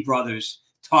Kennedy brothers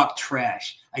talk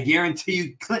trash. I guarantee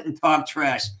you Clinton talked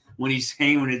trash when he's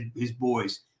hanging with his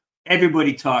boys.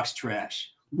 Everybody talks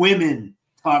trash. Women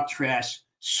talk trash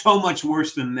so much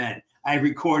worse than men. I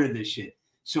recorded this shit.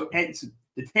 So to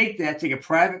take a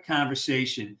private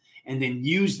conversation and then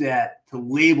use that to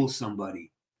label somebody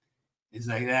is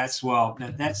like, it's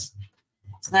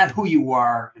not who you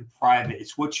are in private.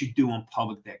 It's what you do in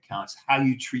public that counts. How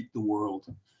you treat the world,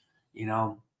 you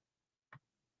know?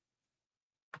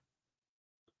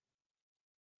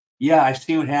 Yeah, I've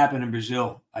seen what happened in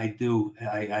Brazil. I do.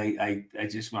 I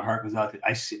just, my heart goes out.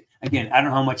 I see, again, I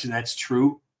don't know how much of that's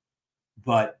true,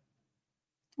 but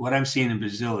what I'm seeing in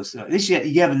Brazil is this.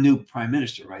 You have a new prime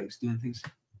minister, right? Who's doing things.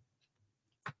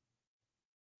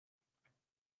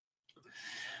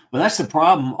 Well, that's the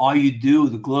problem. All you do,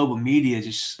 the global media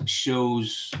just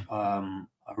shows a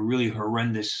really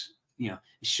horrendous. You know,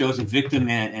 it shows a victim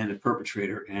and a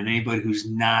perpetrator, and anybody who's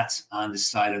not on the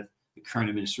side of the current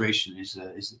administration is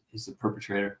the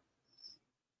perpetrator.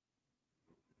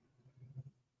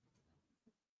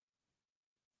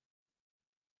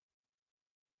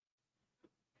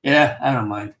 Yeah, I don't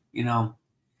mind. You know,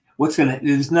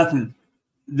 there's nothing.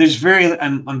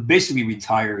 I'm basically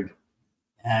retired,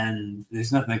 and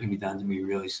there's nothing that can be done to me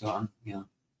really. So I'm, you know.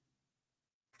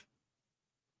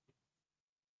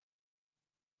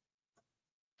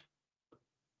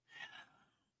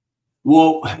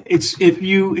 Well, it's if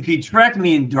you track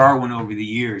me in Darwin over the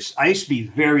years, I used to be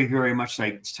very, very much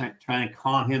like trying to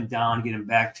calm him down, get him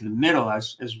back to the middle. I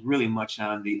was really much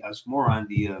I was more on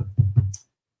the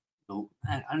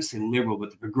I don't say liberal,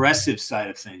 but the progressive side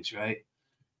of things, right?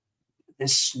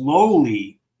 And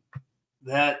slowly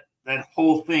that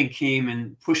whole thing came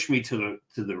and pushed me to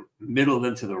the middle,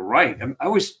 then to the right. I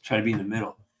always try to be in the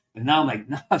middle, but now I'm like,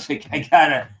 no, I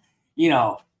gotta, you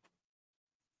know.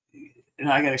 And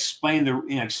I got to explain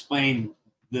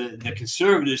the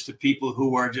conservatives to people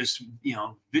who are just, you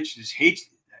know, bitches hate.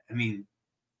 I mean,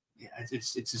 yeah,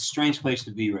 it's a strange place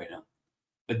to be right now.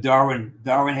 But Darwin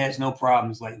has no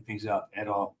problems lighting things up at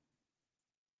all.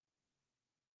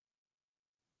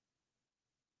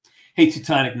 Hey,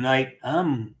 Teutonic Knight.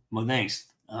 Well, thanks.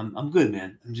 I'm good,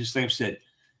 man. I'm just like I said,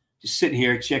 just sitting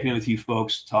here checking in with you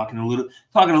folks, talking a little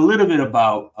bit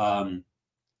about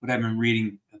what I've been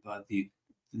reading about the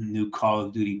new Call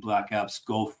of Duty Black Ops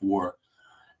Gulf War,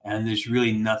 and there's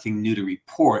really nothing new to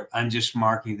report. I'm just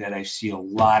marking that I see a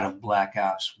lot of Black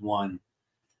Ops 1.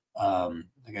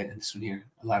 I got this one here,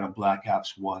 a lot of Black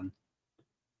Ops 1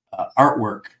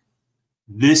 artwork.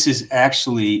 This is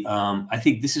actually, I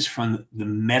think this is from the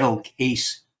metal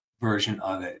case version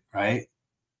of it, right?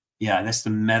 Yeah, that's the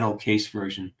metal case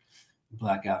version,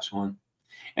 Black Ops 1.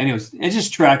 Anyways, and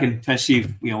just tracking, trying to see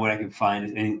if, you know, what I can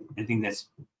find, anything that's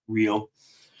real.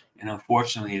 And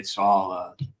unfortunately, it's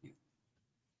all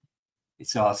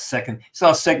second. It's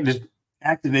all second.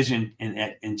 Activision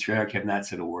and Treyarch have not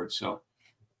said a word, so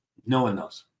no one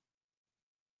knows.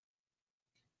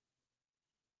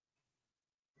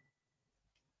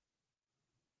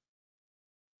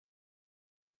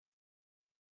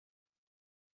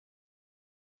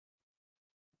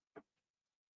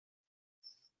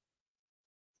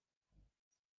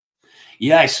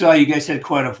 Yeah, I saw you guys had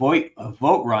quite a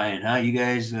vote, Ryan. Huh? You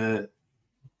guys, yeah.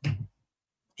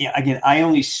 Again, I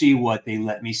only see what they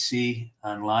let me see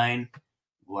online.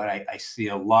 What I see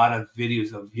a lot of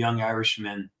videos of young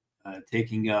Irishmen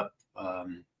taking up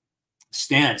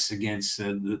stance against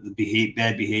the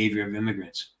bad behavior of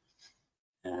immigrants,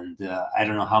 and I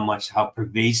don't know how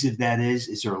pervasive that is.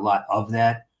 Is there a lot of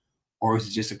that, or is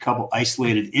it just a couple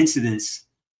isolated incidents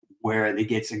where it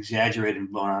gets exaggerated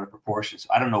and blown out of proportion? So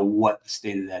I don't know what the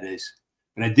state of that is,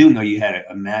 but I do know you had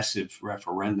a massive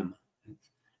referendum.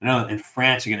 I know in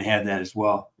France you're going to have that as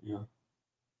well. You know.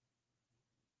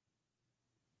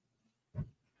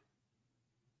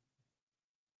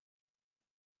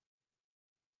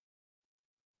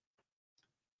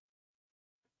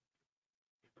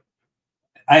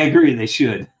 I agree. They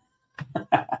should.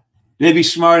 They'd be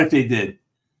smart if they did.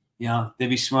 You know, they'd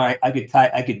be smart. I could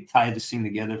tie this thing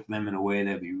together for them in a way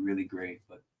that'd be really great.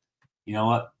 But you know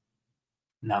what?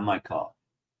 Not my call.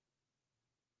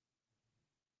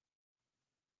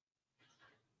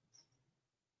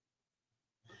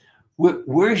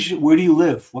 Where do you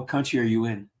live? What country are you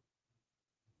in?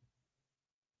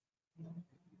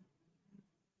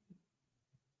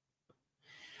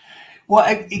 Well,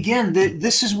 again,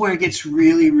 this is where it gets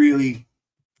really, really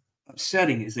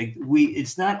upsetting. Is like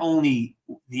it's not only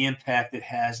the impact it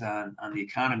has on the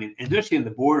economy, and especially in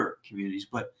the border communities,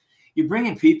 but you're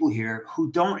bringing people here who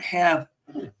don't have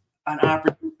an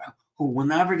opportunity, who will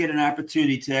never get an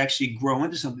opportunity to actually grow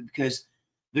into something because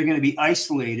they're going to be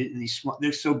isolated in these small.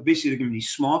 They're so busy. They're going to be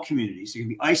small communities. They're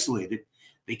going to be isolated.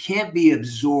 They can't be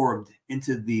absorbed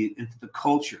into the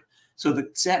culture. So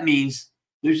that means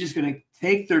they're just going to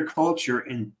take their culture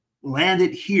and land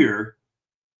it here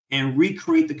and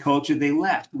recreate the culture they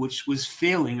left, which was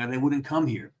failing, or they wouldn't come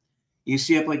here. You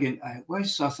see, up like I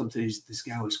saw something. This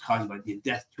guy was talking about the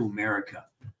death to America,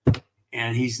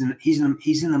 and he's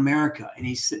in America, and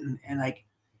he's sitting and like,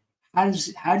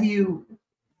 how do you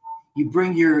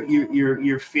bring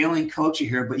your failing culture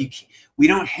here, but we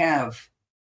don't have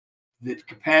the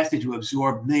capacity to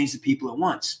absorb millions of people at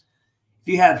once.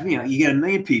 If you have, you get 1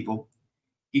 million people,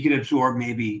 you can absorb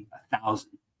maybe 1,000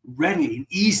 readily and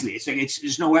easily. It's like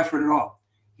there's no effort at all.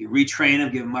 You retrain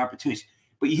them, give them opportunities.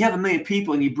 But you have 1 million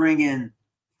people and you bring in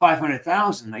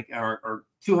 500,000, or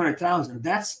 200,000.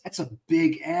 That's a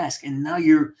big ask. And now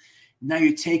you're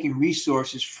taking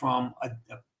resources from a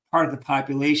part of the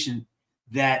population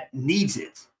that needs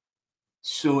it.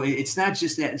 So it's not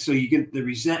just that. And so you get the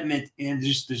resentment, and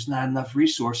there's not enough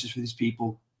resources for these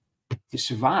people to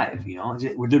survive.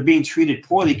 Where they're being treated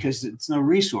poorly because it's no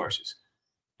resources.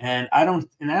 And I don't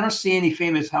see any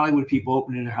famous Hollywood people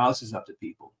opening their houses up to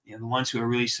people. The ones who are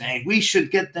really saying we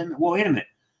should get them. Well, wait a minute.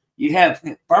 You have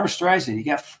Barbara Streisand.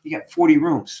 You got 40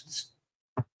 rooms.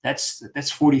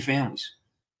 That's 40 families.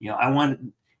 I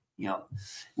want.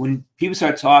 When people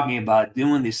start talking about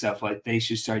doing this stuff, like they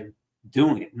should start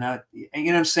doing it. Not,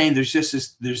 what I'm saying? There's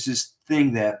this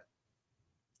thing that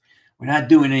we're not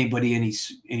doing anybody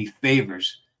any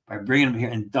favors by bringing them here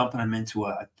and dumping them into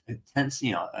a tent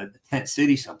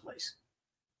city someplace.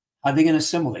 How are they going to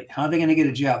assimilate? How are they going to get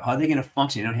a job? How are they going to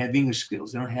function? They don't have English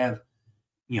skills. They don't have,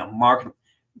 market.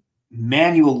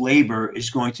 Manual labor is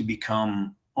going to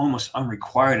become almost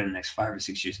unrequired in the next 5 or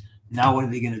 6 years. Now, what are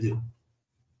they going to do?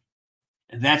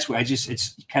 And that's where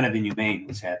it's kind of inhumane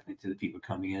what's happening to the people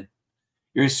coming in.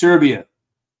 You're in Serbia.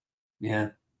 Yeah.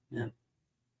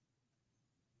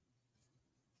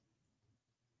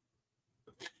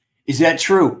 Is that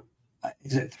true?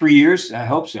 Is it 3 years? I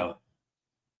hope so.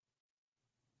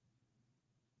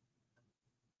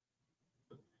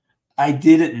 I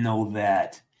didn't know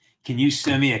that. Can you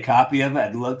send me a copy of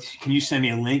it? Can you send me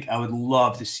a link? I would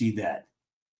love to see that.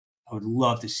 I would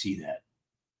love to see that.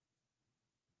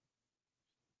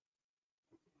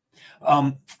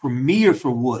 For me or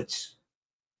for Woods?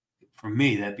 For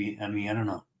me, that'd be, I don't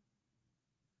know.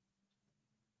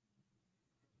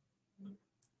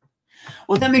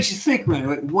 Well, that makes you think,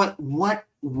 right?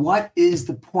 What is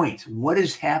the point? What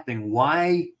is happening?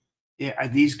 Why are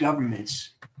these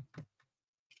governments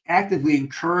actively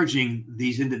encouraging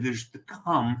these individuals to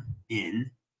come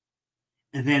in,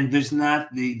 and then there's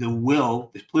not the will,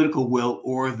 the political will,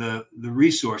 or the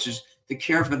resources to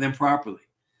care for them properly?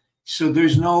 So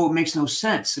there's no, it makes no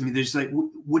sense. I mean, there's like,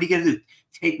 what are you going to do?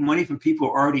 Take money from people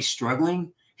who are already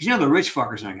struggling? Because the rich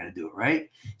fuckers aren't going to do it, right?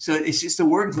 So it's just the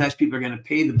working class people are going to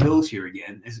pay the bills here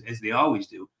again, as they always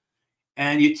do.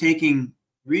 And you're taking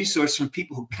resources from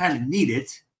people who kind of need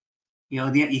it.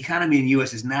 The economy in the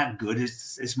U.S. is not good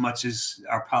as much as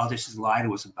our politicians lie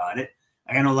to us about it.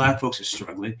 I know a lot of folks are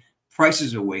struggling.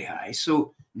 Prices are way high.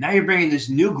 So now you're bringing this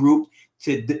new group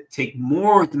to take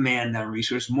more demand on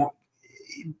resources. More,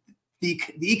 the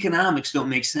economics don't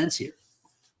make sense here.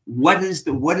 What is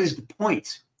the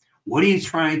point? What are you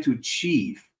trying to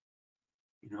achieve?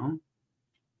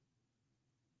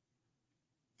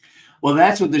 Well,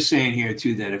 that's what they're saying here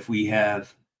too. That if we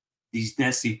have these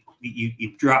density,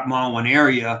 you drop them all in one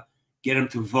area, get them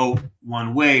to vote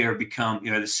one way, or become,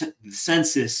 the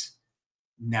census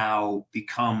now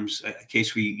becomes a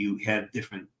case where you have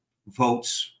different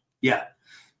votes. Yeah.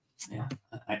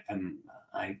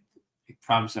 I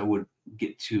promised I would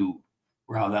get too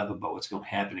riled up about what's going to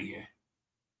happen here.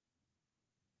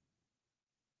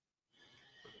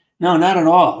 No, not at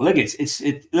all. Look,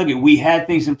 we had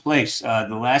things in place. The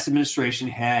last administration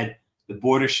had the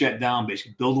border shut down,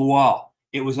 basically build a wall.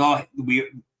 It was all I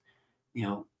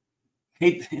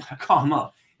call him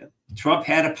up. Trump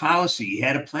had a policy, he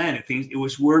had a plan. It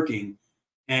was working.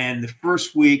 And the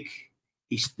first week,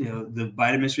 the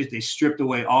Biden administration, they stripped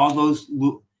away all those,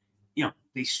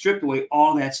 they stripped away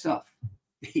all that stuff.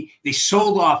 They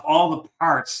sold off all the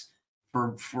parts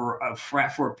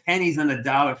for pennies on the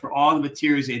dollar for all the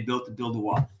materials they had built to build the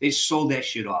wall. They sold that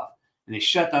shit off, and they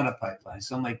shut down the pipeline.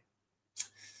 So I'm like,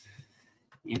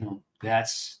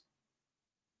 that's.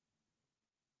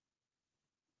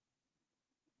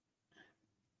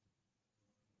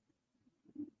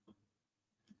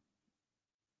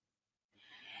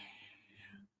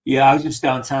 Yeah, I was just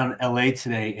downtown LA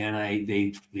today, and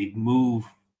they move.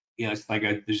 It's like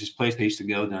there's this place I used to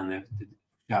go down there to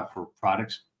shop for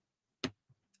products,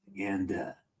 and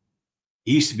it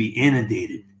used to be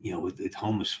inundated, with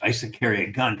homeless. I used to carry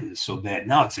a gun because it's so bad.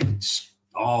 Now it's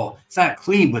not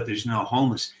clean, but there's no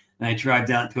homeless. And I drive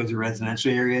down towards the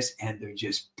residential areas, and they're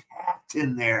just packed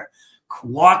in there,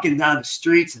 walking down the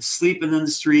streets and sleeping in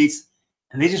the streets,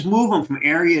 and they just move them from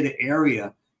area to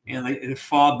area. And they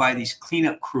fall by these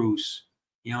cleanup crews,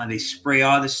 and they spray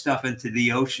all this stuff into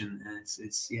the ocean. And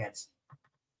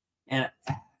and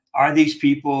are these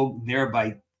people there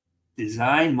by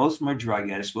design? Most of them are drug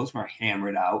addicts. Most of them are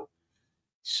hammered out.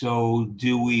 So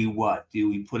do we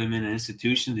put them in an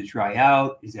institution to dry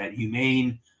out? Is that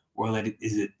humane? Or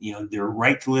is it their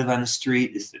right to live on the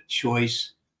street? Is it a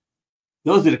choice?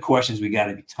 Those are the questions we got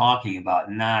to be talking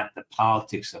about, not the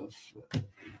politics of.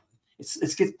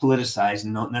 It gets politicized,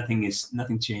 and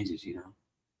nothing changes,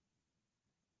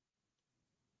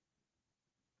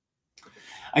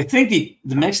 I think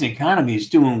the Mexican economy is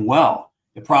doing well.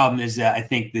 The problem is that I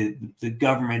think the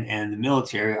government and the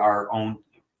military are owned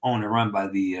and run by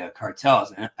the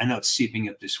cartels, and I know it's seeping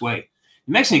up this way.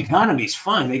 The Mexican economy is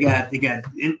fine. They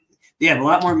have a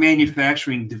lot more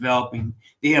manufacturing developing.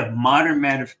 They have modern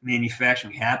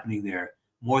manufacturing happening there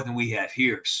more than we have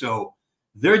here. So.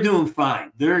 They're doing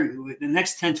fine. The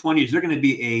next 10, 20 years, they're going to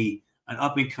be an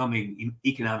up-and-coming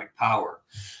economic power.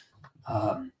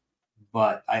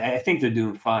 But I think they're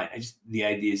doing fine. The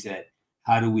idea is that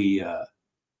how do we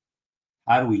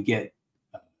get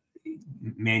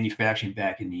manufacturing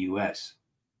back in the U.S.?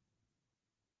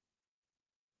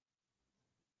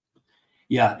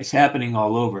 Yeah, it's happening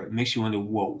all over. It makes you wonder,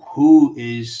 whoa,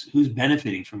 who's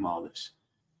benefiting from all this?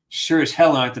 Sure as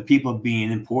hell aren't the people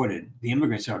being imported. The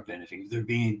immigrants aren't benefiting. They're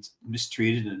being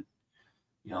mistreated and,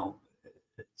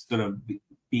 sort of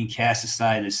being cast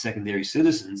aside as secondary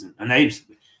citizens and not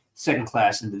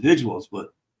second-class individuals.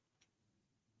 But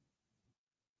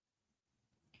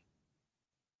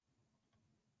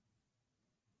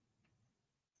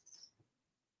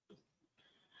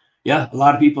yeah, a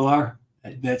lot of people are.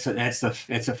 That's a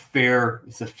fair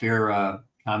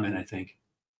comment, I think.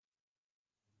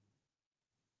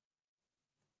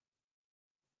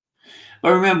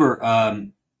 But remember,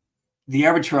 the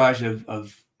arbitrage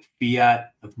of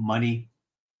fiat, of money,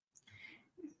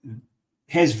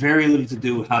 has very little to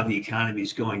do with how the economy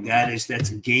is going. That's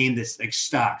a game that's like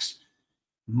stocks.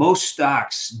 Most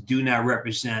stocks do not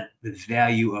represent the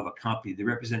value of a company. They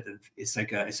represent it's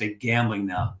like gambling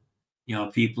now.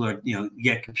 People are, you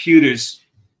get computers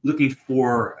looking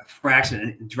for a fraction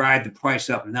and drive the price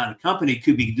up and down. The company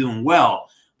could be doing well,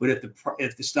 but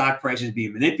if the stock price is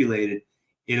being manipulated,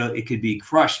 it could be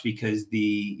crushed because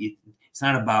it's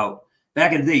not about.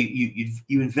 Back in the day,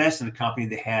 you invest in a company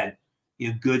that had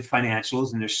good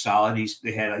financials and they're solid.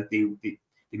 They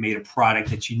made a product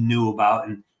that you knew about,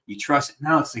 and You trust it.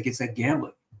 Now it's like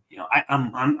gambling. You know,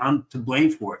 I'm to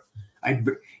blame for it.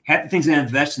 Half the things I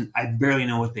invest in, I barely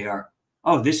know what they are.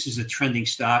 Oh, this is a trending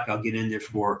stock. I'll get in there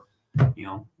for, you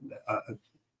know,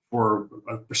 for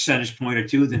a percentage point or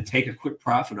two, then take a quick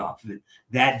profit off of it.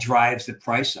 That drives the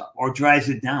price up or drives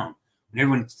it down. When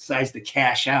everyone decides to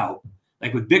cash out,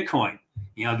 like with Bitcoin,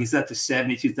 you know, it gets up to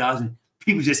 72,000.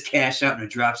 People just cash out and it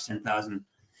drops $10,000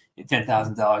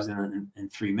 in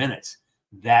 3 minutes.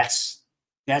 That's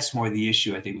more the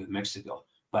issue, I think, with Mexico.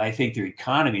 But I think their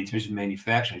economy in terms of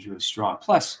manufacturing is really strong.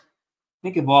 Plus,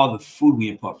 think of all the food we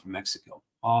import from Mexico.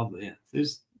 All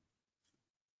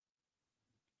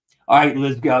right,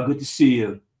 Liz Gal, good to see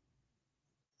you.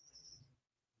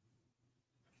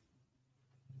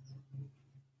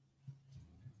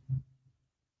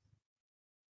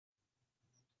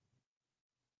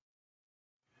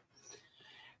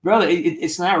 Brother,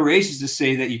 it's not racist to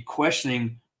say that you're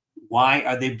questioning why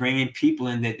are they bringing people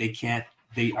in that they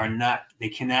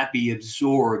cannot be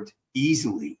absorbed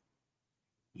easily.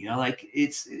 You know, like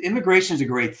immigration is a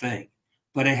great thing,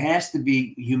 but it has to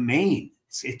be humane.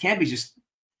 It can't be just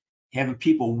having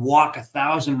people walk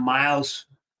 1,000 miles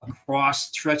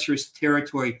across treacherous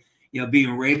territory, you know,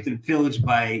 being raped and pillaged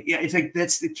by, it's like,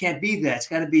 it can't be that. It's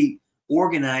got to be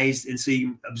organized. And so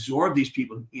you absorb these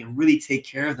people, you know, really take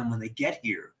care of them when they get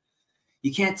here.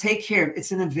 You can't take care of,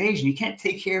 it's an invasion. You can't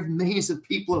take care of millions of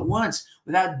people at once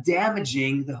without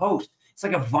damaging the host. It's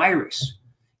like a virus.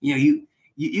 You know,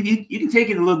 you can take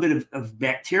in a little bit of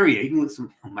bacteria. You can let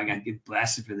some, oh my God, get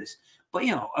blasted for this. But,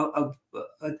 you know,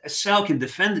 a cell can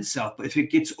defend itself. But if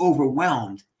it gets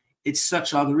overwhelmed, it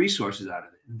sucks all the resources out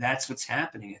of it. And that's what's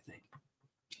happening, I think.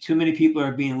 Too many people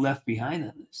are being left behind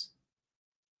on this.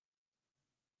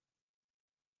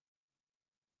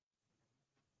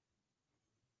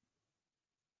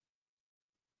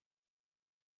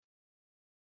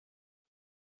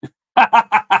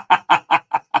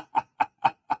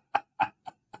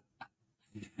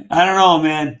 I don't know,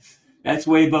 man. That's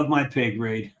way above my pay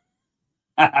grade.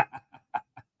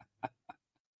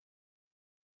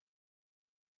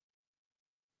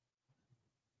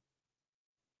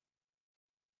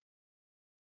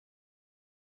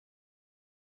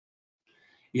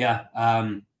 Yeah.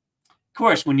 Of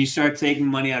course, when you start taking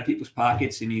money out of people's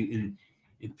pockets and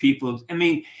people, I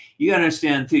mean, you gotta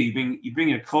understand too, you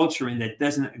bring a culture in that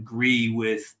doesn't agree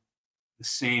with the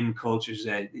same cultures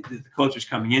that the culture's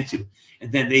coming into.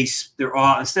 And then they're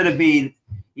all, instead of being,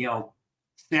 you know,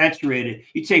 saturated,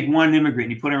 you take one immigrant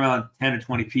and you put around 10 or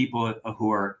 20 people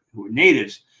who are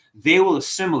natives, they will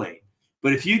assimilate.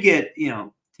 But if you get, you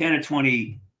know, 10 or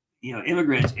 20, you know,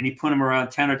 immigrants and you put them around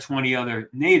 10 or 20 other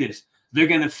natives, they're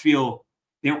going to feel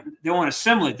they won't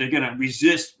assimilate. They're going to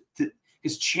resist,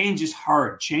 because change is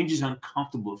hard. Change is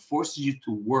uncomfortable. It forces you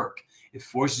to work. It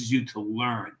forces you to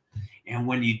learn. And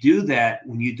when you do that,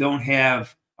 when you don't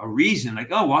have a reason, like,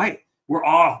 oh, why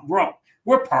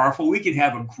we're powerful, we can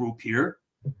have a group here.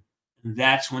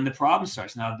 That's when the problem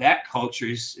starts. Now that culture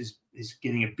is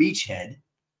getting a beachhead,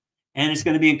 and it's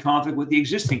going to be in conflict with the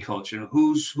existing culture.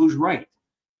 Who's right?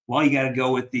 Well, you got to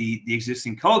go with the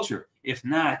existing culture. If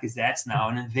not, because that's now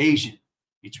an invasion.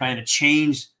 You're trying to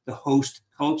change the host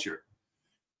culture.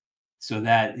 So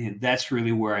that's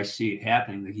really where I see it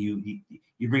happening. That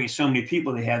you bring in so many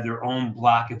people, they have their own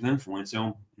block of influence,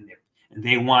 and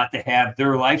they want to have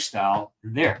their lifestyle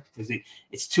there, because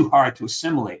it's too hard to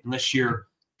assimilate unless you're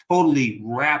totally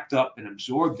wrapped up and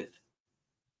absorbed in it.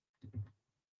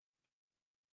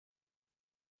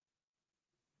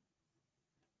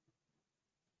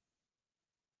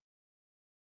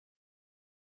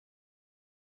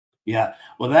 Yeah,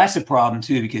 well, that's a problem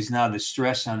too, because now the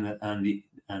stress on the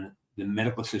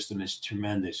medical system is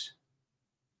tremendous.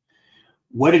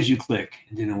 What did you click?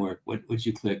 It didn't work. What did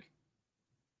you click?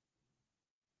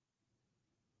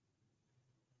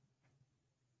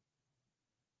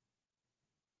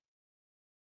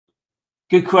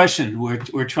 Good question.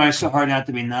 We're trying so hard not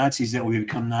to be Nazis that we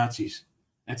become Nazis.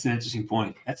 That's an interesting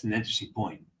point. That's an interesting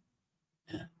point.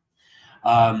 Yeah.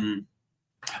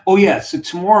 Oh yeah. So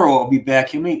tomorrow I'll be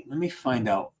back. Let me find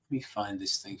out. Let me find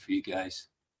this thing for you guys.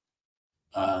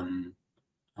 I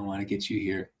want to get you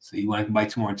here. So you want to come by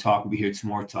tomorrow and talk? We'll be here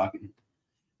tomorrow talking.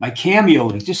 My Cameo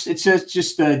link. It says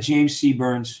James C.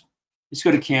 Burns. Just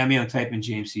go to Cameo and type in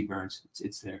James C. Burns.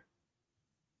 It's there.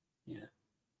 Yeah.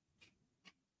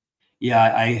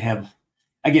 Yeah, I have.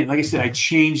 Again, like I said, I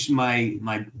changed my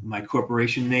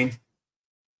corporation name.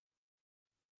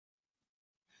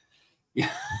 Yeah.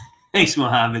 Thanks,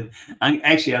 Mohammed. I'm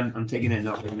taking a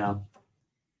note right now.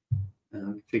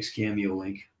 Fix Cameo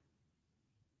link.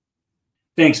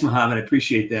 Thanks, Mohammed. I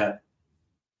appreciate that.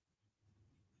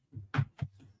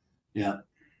 Yeah.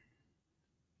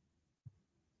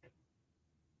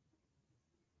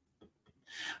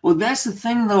 Well, that's the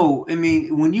thing, though. I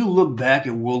mean, when you look back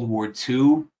at World War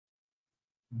II,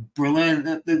 Berlin,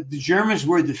 the Germans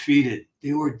were defeated.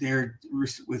 They were there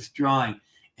withdrawing,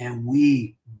 and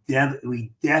we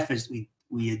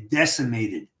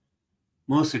decimated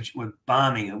most of with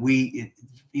bombing. And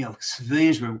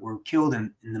civilians were killed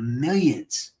in the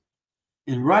millions.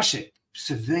 In Russia,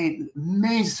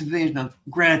 millions of civilians. Now,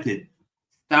 granted,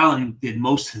 Stalin did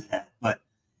most of that, but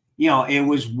it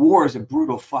was war is a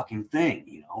brutal fucking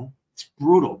thing. It's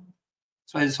brutal.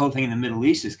 That's why this whole thing in the Middle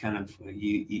East is kind of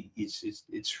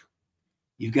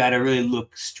you've got to really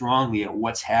look strongly at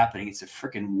what's happening. It's a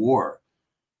freaking war,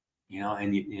 and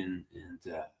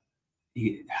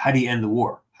how do you end the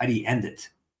war? How do you end it?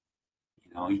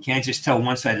 You can't just tell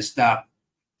one side to stop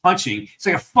punching. It's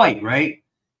like a fight, right?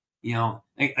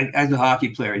 As a hockey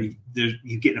player, you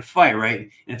get in a fight, right?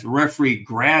 And if the referee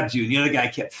grabs you and the other guy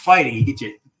kept fighting, he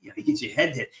gets your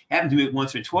head hit. Happened to me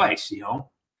once or twice,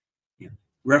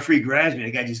 Referee grabs me, the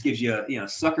guy just gives you a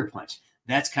sucker punch.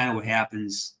 That's kind of what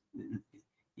happens.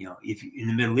 If in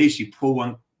the Middle East you pull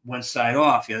one side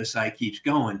off, the other side keeps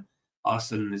going. All of a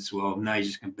sudden, now you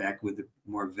just come back with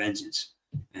more vengeance.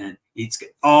 And it's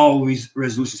always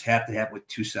resolutions have to happen with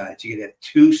two sides. You got to have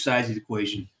two sides of the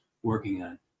equation working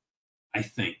on. I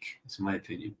think it's my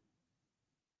opinion.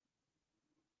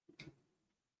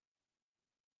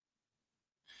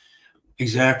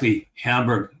 Exactly.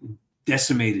 Hamburg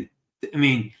decimated. I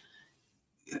mean,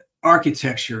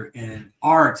 architecture and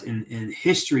art and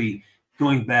history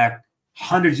going back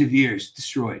hundreds of years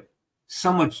destroyed.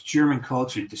 So much German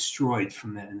culture destroyed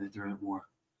from that during the war.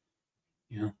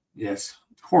 Yes,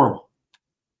 horrible.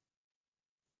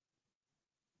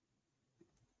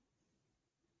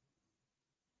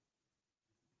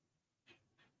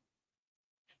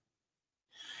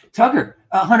 Tucker,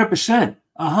 100%,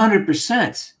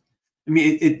 100%. I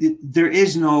mean, there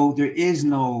is no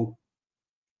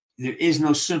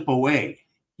simple way.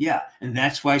 Yeah, and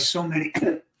that's why so many,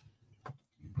 and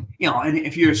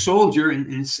if you're a soldier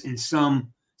and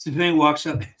some civilian walks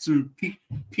up, some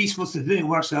peaceful civilian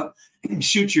walks up and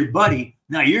shoots your buddy,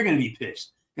 now you're going to be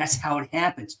pissed. That's how it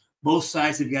happens. Both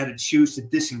sides have got to choose to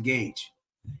disengage.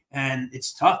 And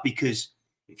it's tough because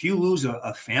if you lose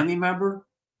a family member,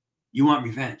 you want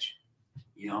revenge,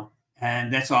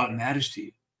 and that's all that matters to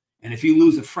you. And if you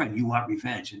lose a friend, you want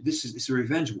revenge. And it's a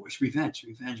revenge war. It's revenge.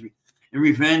 And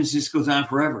revenge just goes on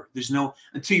forever. There's no,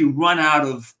 until you run out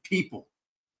of people,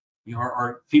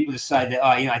 or people decide that,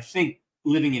 I think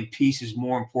living in peace is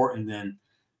more important than,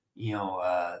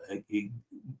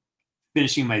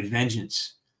 finishing my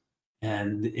vengeance.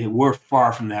 And we're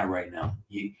far from that right now.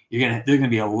 There's going to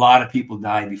be a lot of people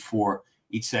die before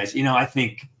each side says, I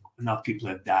think enough people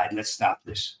have died. Let's stop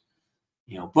this.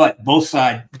 But both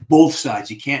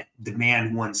sides, you can't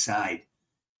demand one side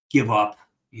give up.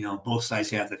 Both sides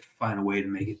have to find a way to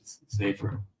make it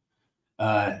safer.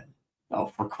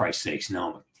 For Christ's sakes,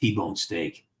 no, T-bone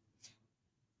steak.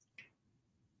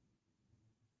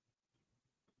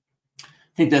 I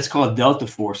think that's called Delta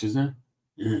Force, isn't it?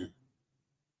 Yeah.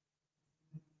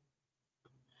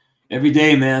 Every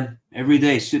day, man. Every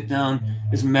day, sit down.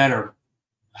 Doesn't matter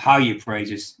how you pray.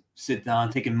 Just sit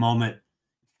down, take a moment,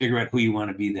 figure out who you want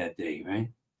to be that day, right?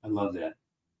 I love that.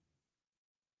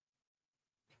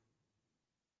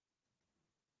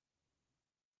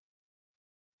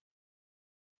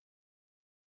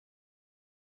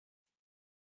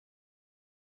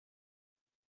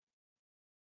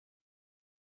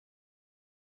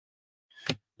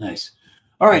 Nice.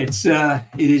 All right, it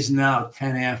is now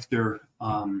 10 after.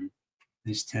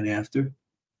 It's 10 after,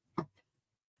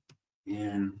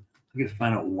 and I got to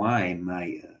find out why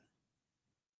my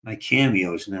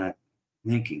Cameo is not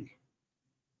linking.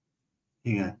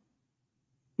 Hang on.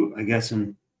 Ooh, I got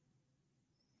a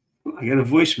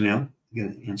voicemail. I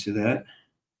got to answer that.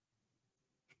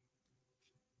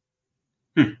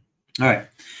 All right.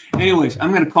 Anyways,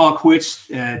 I'm going to call quits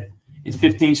in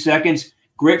 15 seconds.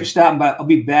 Great for stopping by. I'll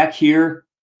be back here.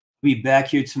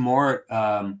 Tomorrow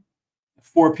at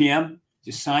 4 p.m.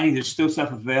 Just signing. There's still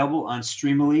stuff available on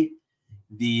Streamily.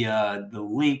 The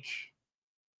link.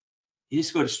 You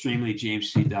just go to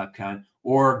streamlyjamesc.com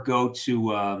or go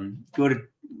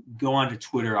onto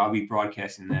Twitter. I'll be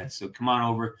broadcasting that. So come on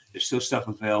over. There's still stuff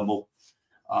available.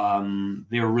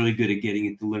 They were really good at getting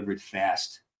it delivered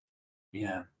fast.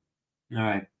 Yeah. All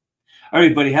right. All right,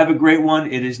 everybody. Have a great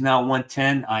one. It is now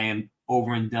 1:10. I am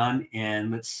over and done.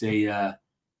 And let's say, what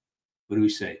do we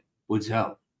say? Woods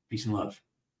out. Peace and love.